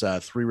at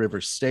Three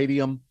Rivers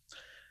Stadium,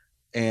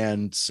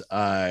 and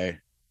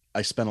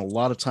I spent a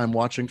lot of time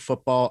watching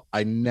football.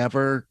 I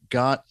never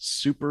got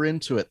super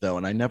into it, though,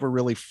 and I never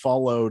really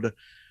followed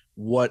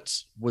what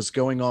was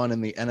going on in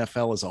the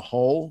NFL as a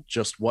whole,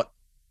 just what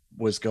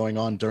was going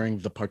on during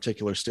the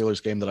particular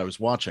Steelers game that I was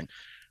watching.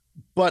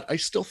 But I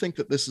still think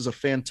that this is a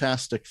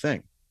fantastic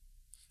thing.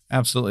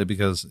 Absolutely,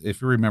 because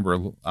if you remember,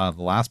 the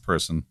last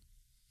person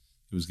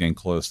who was getting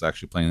close to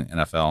actually playing in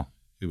the NFL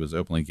who was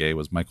openly gay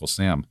was Michael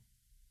Sam.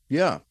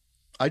 Yeah,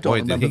 I don't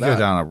remember did he that.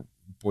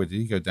 Did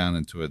he go down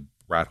into a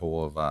rat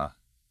hole of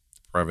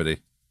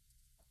depravity.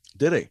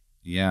 Did he?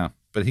 Yeah,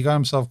 but he got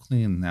himself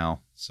clean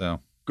now,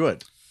 so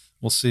good.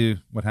 We'll see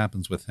what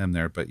happens with him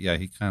there. But yeah,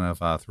 he kind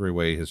of threw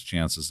away his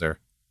chances there.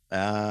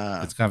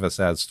 It's kind of a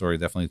sad story.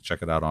 Definitely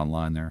check it out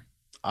online there.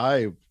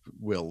 I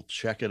will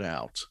check it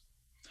out.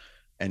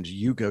 And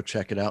you go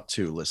check it out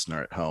too,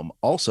 listener at home.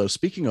 Also,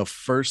 speaking of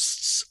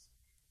firsts,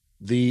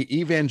 the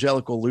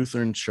Evangelical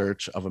Lutheran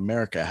Church of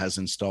America has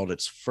installed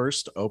its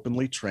first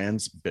openly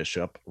trans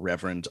bishop,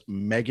 Reverend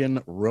Megan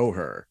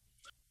Roher.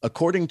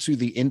 According to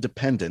The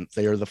Independent,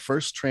 they are the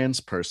first trans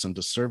person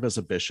to serve as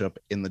a bishop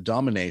in the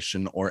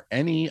denomination or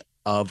any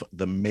of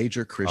the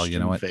major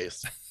Christian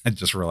faiths. I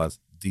just realized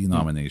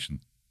denomination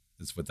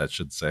is what that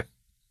should say.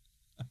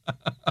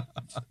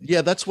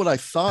 Yeah, that's what I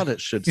thought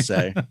it should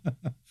say.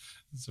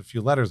 There's a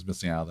few letters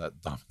missing out of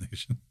that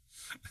denomination.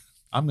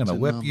 I'm going to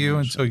whip you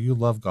until you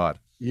love God.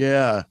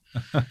 Yeah.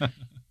 Well,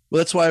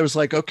 that's why I was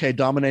like, okay,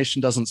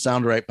 domination doesn't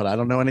sound right, but I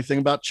don't know anything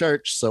about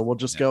church, so we'll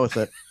just go with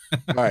it.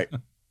 All right.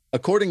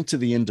 According to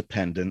The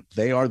Independent,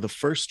 they are the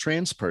first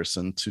trans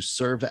person to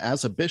serve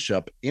as a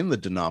bishop in the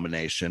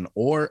denomination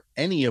or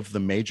any of the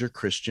major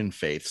Christian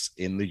faiths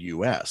in the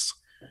U.S.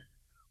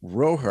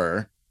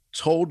 Roher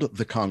told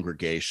the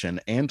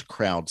congregation and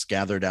crowds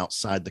gathered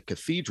outside the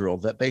cathedral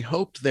that they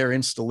hoped their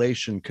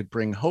installation could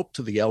bring hope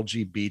to the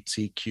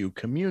LGBTQ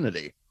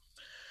community.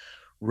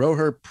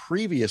 Roher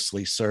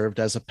previously served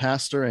as a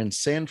pastor in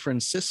San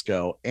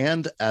Francisco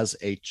and as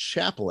a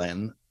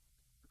chaplain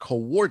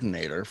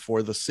coordinator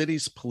for the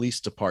city's police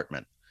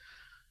department.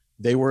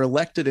 They were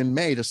elected in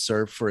May to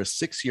serve for a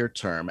 6-year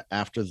term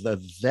after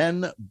the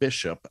then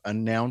bishop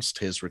announced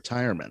his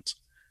retirement.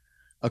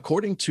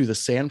 According to the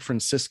San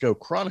Francisco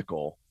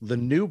Chronicle, the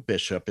new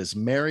bishop is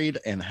married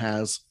and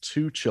has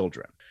 2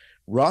 children.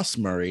 Ross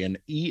Murray, an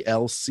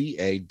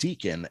ELCA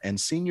deacon and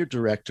senior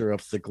director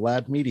of the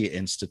Glad Media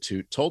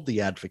Institute, told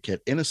The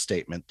Advocate in a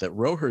statement that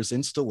Roher's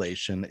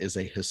installation is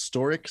a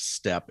historic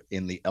step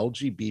in the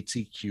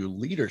LGBTQ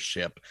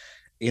leadership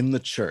in the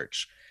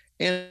church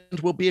and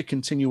will be a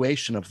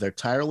continuation of their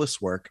tireless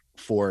work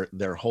for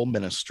their whole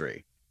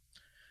ministry.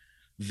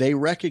 They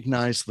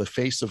recognize the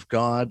face of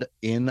God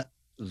in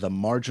the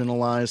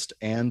marginalized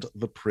and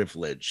the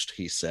privileged,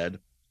 he said,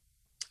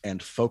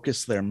 and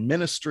focus their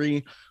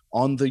ministry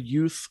on the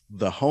youth,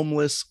 the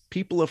homeless,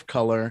 people of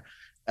color,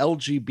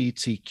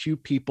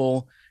 LGBTQ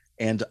people,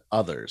 and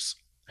others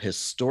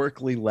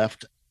historically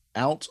left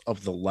out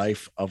of the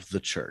life of the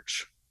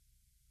church.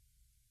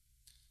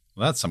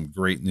 Well, that's some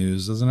great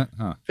news, isn't it?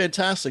 Huh?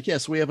 Fantastic.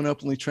 Yes, we have an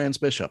openly trans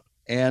bishop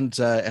and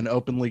an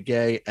openly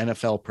gay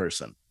NFL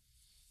person.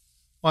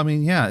 Well, I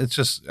mean, yeah, it's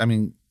just,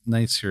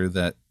 nice here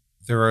that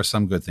there are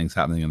some good things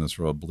happening in this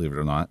world, believe it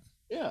or not.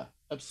 Yeah,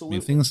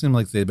 absolutely. Things seem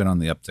like they've been on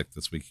the uptick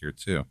this week here,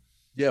 too.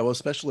 Yeah, well,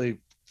 especially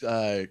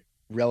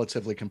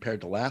relatively compared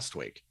to last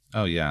week.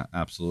 Oh, yeah,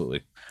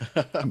 absolutely.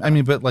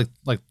 But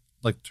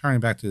like turning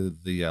back to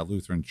the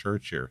Lutheran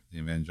Church here, the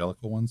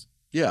evangelical ones.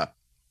 Yeah.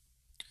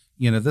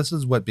 This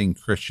is what being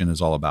Christian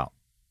is all about.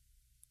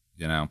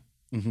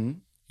 Mm-hmm.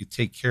 You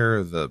take care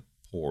of the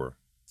poor,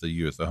 the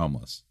youth, the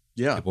homeless,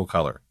 people of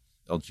color,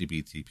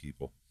 LGBT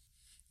people.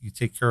 You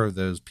take care of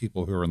those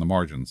people who are in the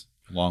margins,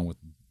 along with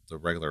the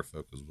regular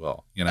folk as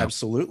well.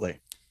 Absolutely.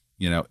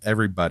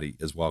 Everybody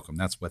is welcome.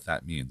 That's what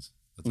that means.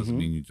 That doesn't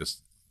mean you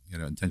just,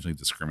 intentionally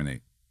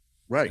discriminate.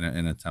 Right. In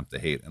an attempt to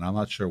hate. And I'm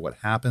not sure what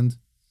happened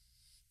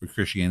with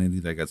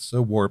Christianity that got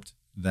so warped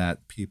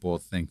that people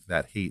think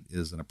that hate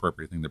is an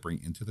appropriate thing to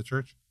bring into the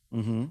church.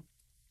 Mm-hmm.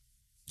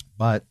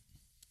 But,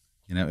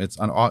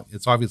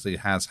 it's obviously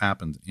has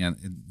happened and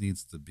it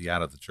needs to be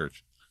out of the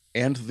church.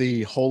 And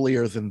the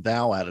holier than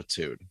thou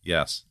attitude.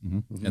 Yes. Mm-hmm.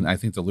 Mm-hmm. And I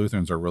think the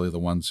Lutherans are really the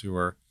ones who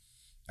are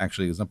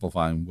actually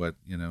exemplifying what,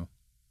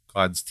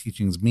 God's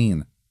teachings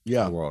mean to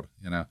the world,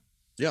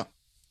 Yeah.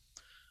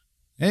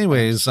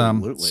 Anyways,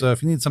 so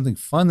if you need something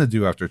fun to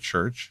do after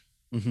church,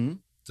 mm-hmm.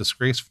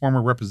 disgraced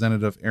former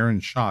Representative Aaron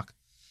Schock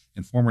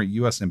and former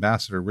U.S.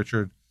 Ambassador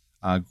Richard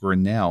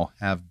Grinnell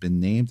have been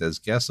named as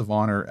guests of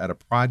honor at a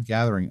pride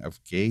gathering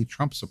of gay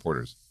Trump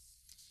supporters.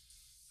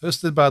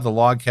 Hosted by the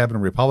Log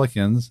Cabin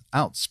Republicans,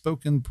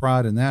 Outspoken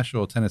Pride in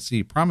Nashville,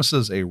 Tennessee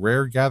promises a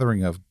rare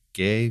gathering of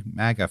gay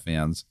MAGA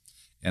fans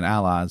and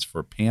allies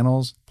for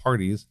panels,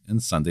 parties,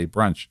 and Sunday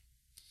brunch.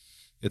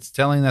 It's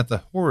telling that the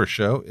horror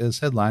show is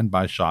headlined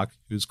by Schock,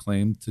 whose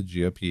claim to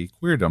GOP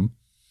queerdom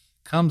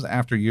comes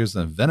after years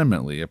of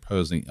vehemently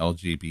opposing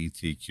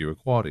LGBTQ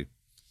equality.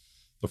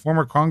 The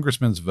former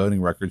congressman's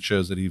voting record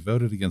shows that he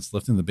voted against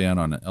lifting the ban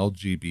on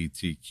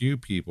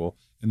LGBTQ people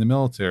in the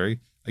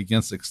military,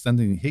 against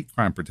extending hate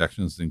crime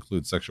protections to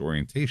include sexual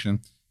orientation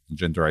and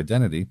gender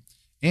identity,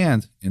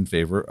 and in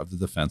favor of the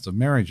Defense of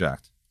Marriage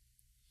Act.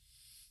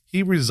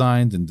 He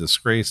resigned in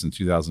disgrace in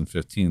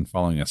 2015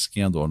 following a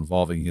scandal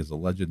involving his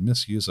alleged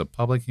misuse of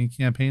public and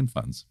campaign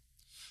funds,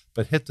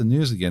 but hit the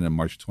news again in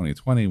March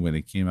 2020 when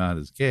he came out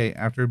as gay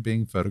after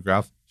being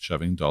photographed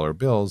shoving dollar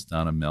bills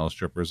down a male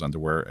stripper's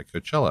underwear at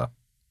Coachella.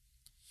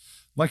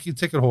 Lucky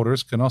ticket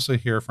holders can also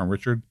hear from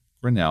Richard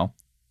Grinnell,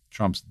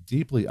 Trump's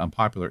deeply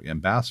unpopular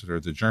ambassador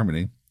to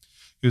Germany,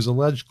 whose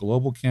alleged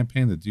global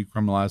campaign to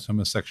decriminalize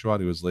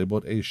homosexuality was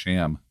labeled a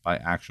sham by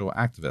actual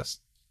activists.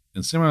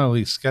 In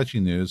similarly sketchy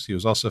news, he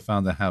was also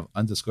found to have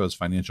undisclosed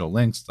financial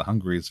links to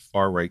Hungary's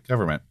far-right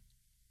government,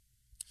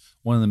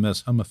 one of the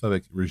most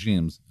homophobic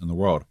regimes in the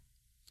world.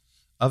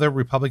 Other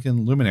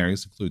Republican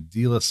luminaries include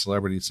D-list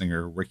celebrity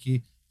singer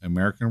Ricky,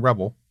 American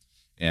Rebel,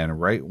 and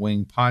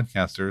right-wing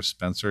podcaster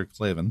Spencer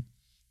Klavan,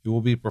 who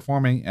will be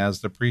performing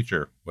as the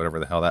preacher, whatever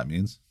the hell that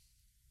means.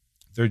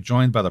 They're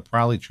joined by the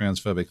proudly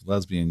transphobic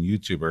lesbian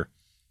YouTuber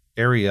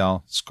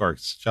Arielle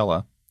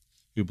Scarcella,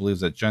 who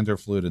believes that gender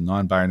fluid and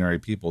non-binary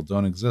people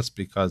don't exist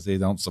because they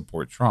don't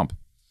support Trump.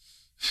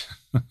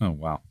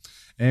 Wow.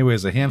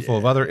 Anyways, a handful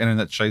of other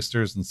internet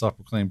shysters and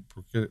self-proclaimed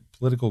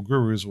political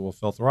gurus will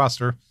fill the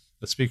roster,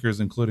 the speakers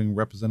including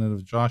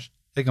Representative Josh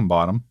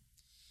Higginbottom,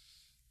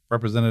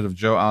 Representative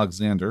Joe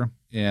Alexander,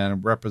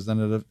 and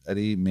Representative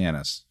Eddie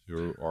Manis,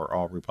 who are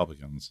all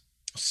Republicans.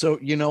 So,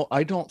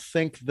 I don't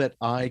think that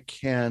I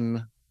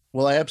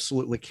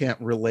absolutely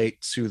can't relate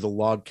to the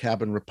Log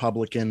Cabin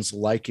Republicans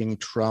liking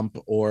Trump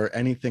or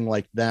anything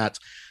like that.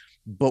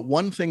 But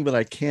one thing that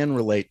I can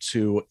relate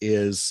to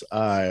is,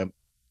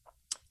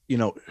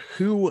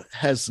 who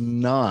has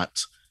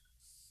not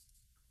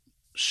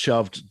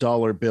shoved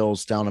dollar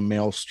bills down a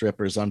male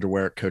stripper's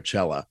underwear at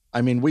Coachella?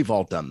 I mean, we've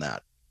all done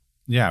that.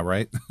 Yeah,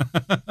 right.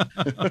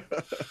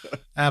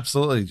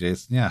 Absolutely,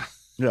 Jason. Yeah.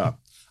 Yeah.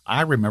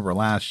 I remember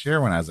last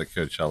year when I was at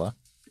Coachella.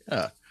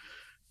 Yeah.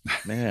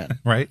 Man.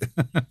 Right.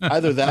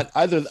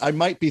 either I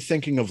might be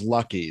thinking of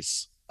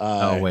Lucky's.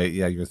 Wait.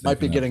 Yeah. You're thinking might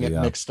be getting it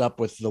mixed up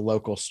with the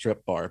local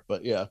strip bar,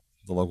 but yeah.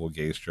 The local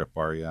gay strip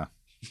bar. Yeah.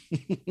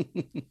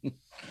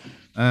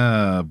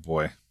 Oh,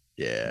 boy.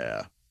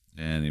 Yeah.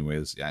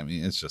 Anyways. Yeah. I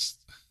mean, it's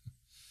just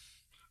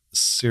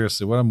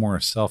seriously, what a more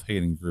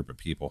self-hating group of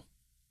people.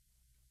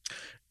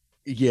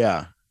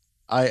 Yeah,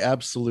 I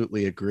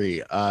absolutely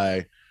agree.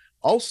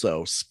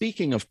 Also,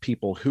 speaking of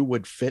people who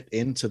would fit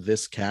into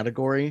this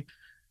category,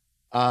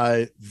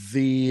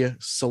 the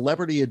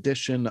celebrity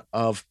edition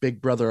of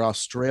Big Brother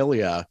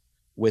Australia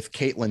with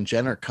Caitlyn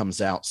Jenner comes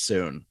out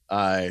soon.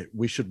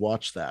 We should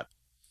watch that.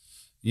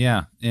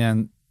 Yeah,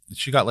 and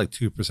she got like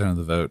 2% of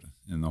the vote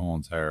in the whole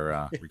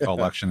entire recall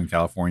election in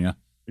California.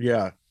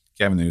 Yeah.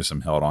 Gavin Newsom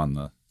held on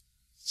to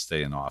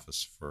stay in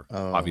office for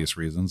obvious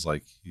reasons,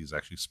 like he's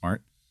actually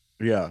smart.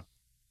 Yeah.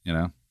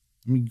 I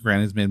mean,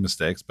 granted, he's made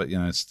mistakes, but,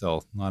 it's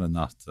still not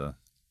enough to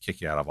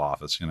kick you out of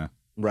office,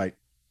 Right.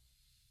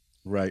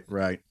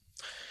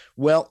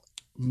 Well,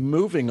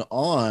 moving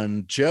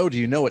on. Joe, do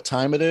you know what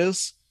time it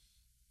is?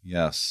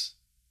 Yes,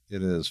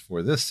 it is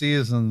for this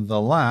season,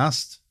 the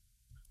last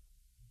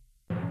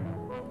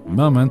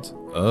moment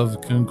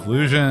of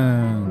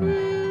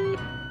conclusion.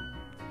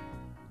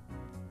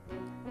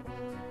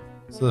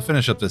 So to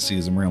finish up this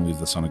season, we're going to leave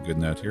this on a good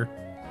note here.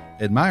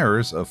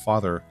 Admirers of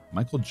Father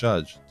Michael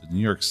Judge, the New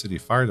York City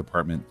Fire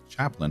Department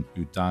chaplain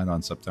who died on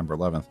September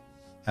 11th,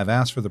 have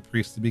asked for the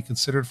priest to be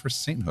considered for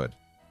sainthood.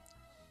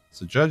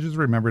 So Judge is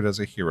remembered as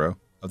a hero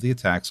of the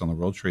attacks on the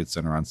World Trade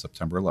Center on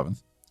September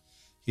 11th.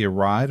 He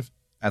arrived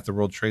at the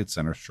World Trade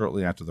Center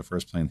shortly after the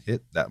first plane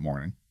hit that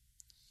morning.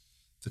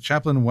 The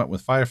chaplain went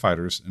with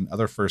firefighters and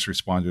other first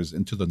responders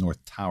into the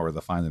North Tower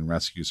to find and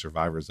rescue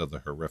survivors of the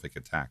horrific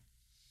attack.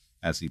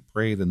 As he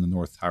prayed in the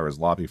North Tower's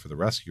lobby for the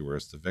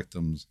rescuers, the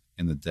victims,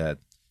 and the dead,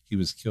 he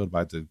was killed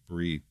by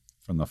debris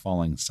from the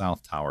falling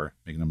South Tower,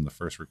 making him the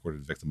first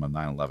recorded victim of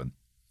 9/11.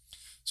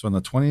 So on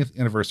the 20th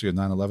anniversary of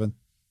 9/11,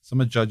 some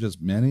of Judge's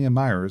many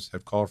admirers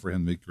have called for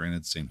him to be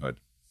granted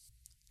sainthood.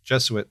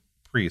 Jesuit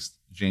priest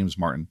James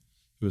Martin,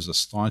 who is a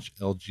staunch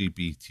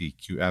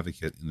LGBTQ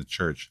advocate in the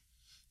church,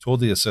 told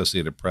the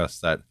Associated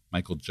Press that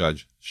Michael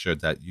Judge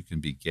showed that you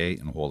can be gay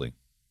and holy.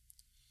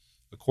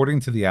 According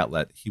to the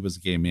outlet, he was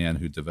a gay man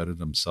who devoted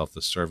himself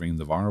to serving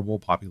the vulnerable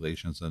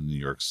populations of New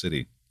York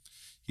City.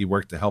 He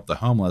worked to help the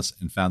homeless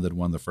and founded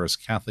one of the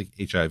first Catholic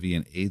HIV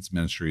and AIDS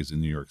ministries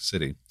in New York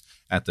City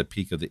at the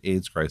peak of the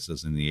AIDS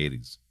crisis in the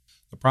 80s.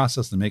 The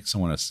process to make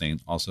someone a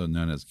saint, also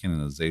known as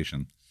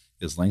canonization,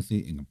 is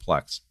lengthy and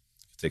complex.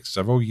 It takes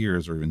several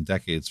years or even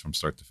decades from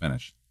start to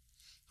finish.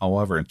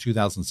 However, in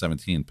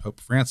 2017, Pope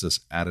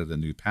Francis added a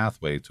new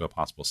pathway to a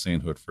possible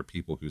sainthood for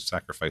people who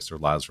sacrifice their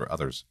lives for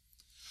others.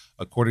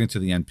 According to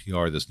the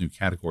NPR, this new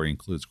category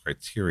includes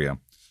criteria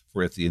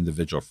for if the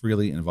individual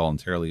freely and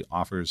voluntarily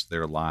offers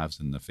their lives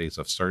in the face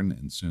of certain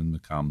and soon to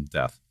come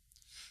death.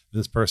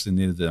 This person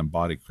needed to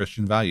embody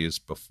Christian values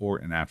before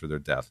and after their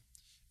death,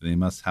 and they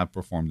must have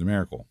performed a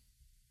miracle.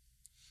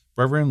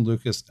 Reverend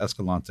Lucas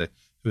Escalante,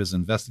 who has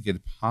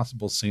investigated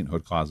possible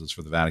sainthood causes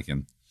for the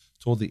Vatican,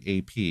 told the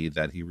AP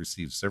that he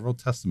received several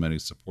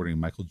testimonies supporting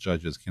Michael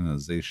Judge's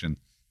canonization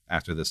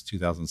after this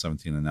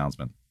 2017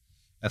 announcement.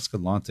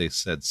 Escalante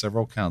said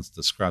several accounts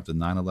described the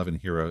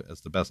 9/11 hero as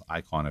the best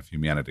icon of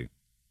humanity.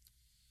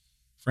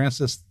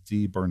 Francis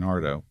D.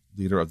 Bernardo,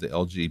 leader of the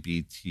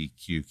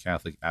LGBTQ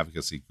Catholic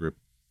advocacy group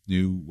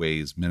New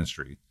Ways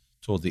Ministry,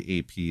 told the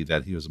AP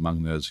that he was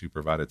among those who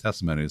provided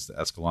testimonies to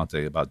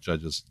Escalante about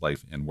Judge's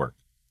life and work.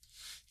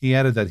 He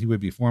added that he would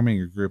be forming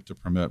a group to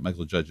promote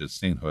Michael Judge's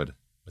sainthood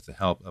with the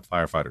help of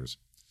firefighters,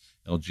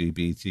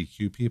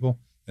 LGBTQ people,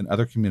 and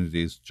other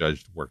communities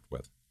Judge worked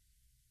with.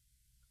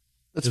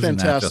 That's Isn't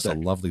fantastic. That just a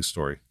lovely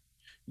story?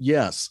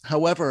 Yes.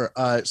 However,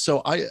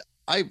 so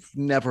I've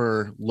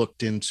never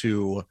looked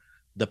into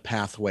the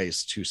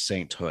pathways to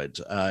sainthood,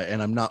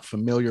 and I'm not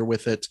familiar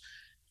with it.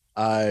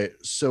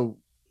 So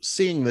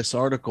seeing this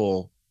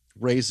article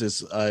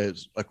raises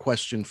a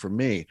question for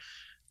me,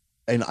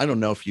 and I don't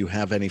know if you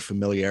have any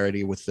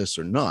familiarity with this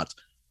or not,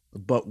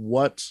 but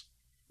what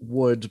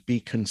would be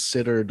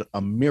considered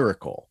a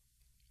miracle?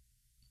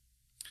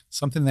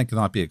 Something that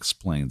cannot be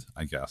explained,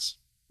 I guess.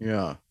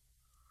 Yeah.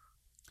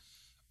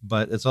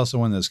 But it's also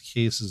one of those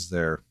cases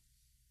there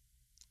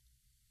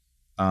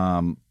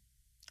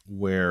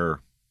where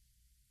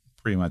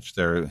pretty much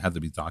there had to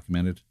be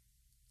documented.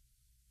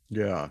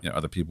 Yeah.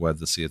 Other people had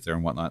to see it there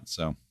and whatnot.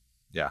 So,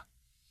 yeah.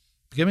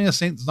 Becoming a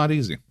saint is not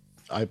easy.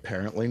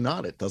 Apparently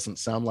not. It doesn't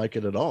sound like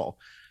it at all.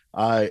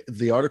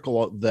 The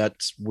article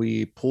that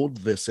we pulled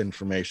this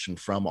information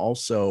from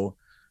also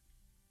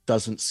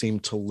doesn't seem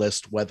to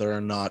list whether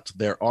or not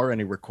there are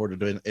any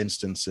recorded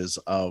instances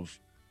of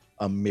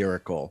a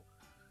miracle.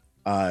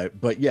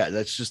 But yeah,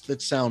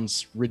 that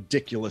sounds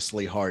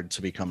ridiculously hard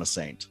to become a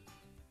saint.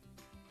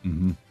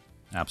 Mm-hmm.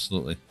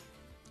 Absolutely.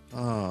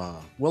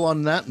 Well,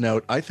 on that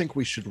note, I think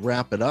we should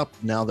wrap it up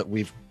now that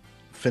we've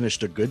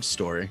finished a good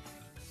story.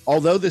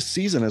 Although this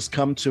season has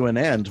come to an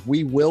end,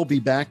 we will be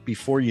back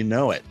before you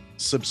know it.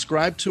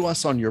 Subscribe to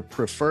us on your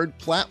preferred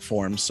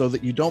platform so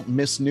that you don't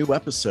miss new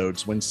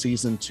episodes when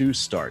season 2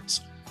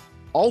 starts.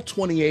 All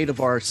 28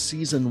 of our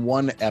season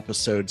 1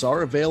 episodes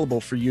are available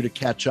for you to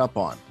catch up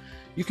on.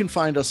 You can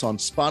find us on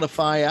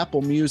Spotify,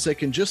 Apple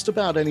Music, and just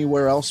about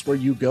anywhere else where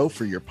you go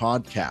for your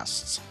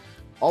podcasts.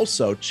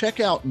 Also, check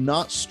out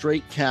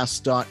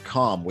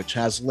NotStraightCast.com, which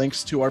has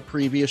links to our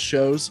previous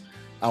shows,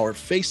 our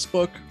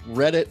Facebook,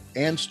 Reddit,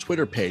 and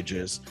Twitter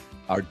pages,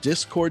 our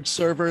Discord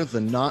server, the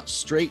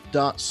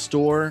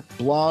NotStraight.store,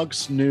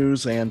 blogs,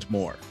 news, and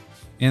more.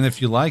 And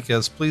if you like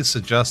us, please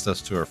suggest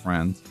us to a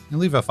friend and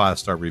leave a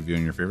 5-star review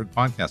in your favorite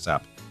podcast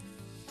app.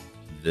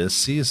 This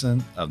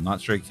season of Not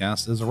Straight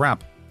Cast is a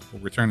wrap.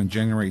 We'll return in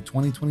January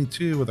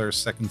 2022 with our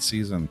second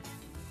season.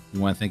 We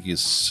want to thank you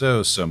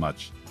so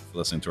much for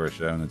listening to our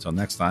show. And until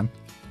next time,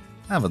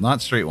 have a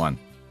not straight one.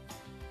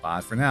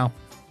 Bye for now.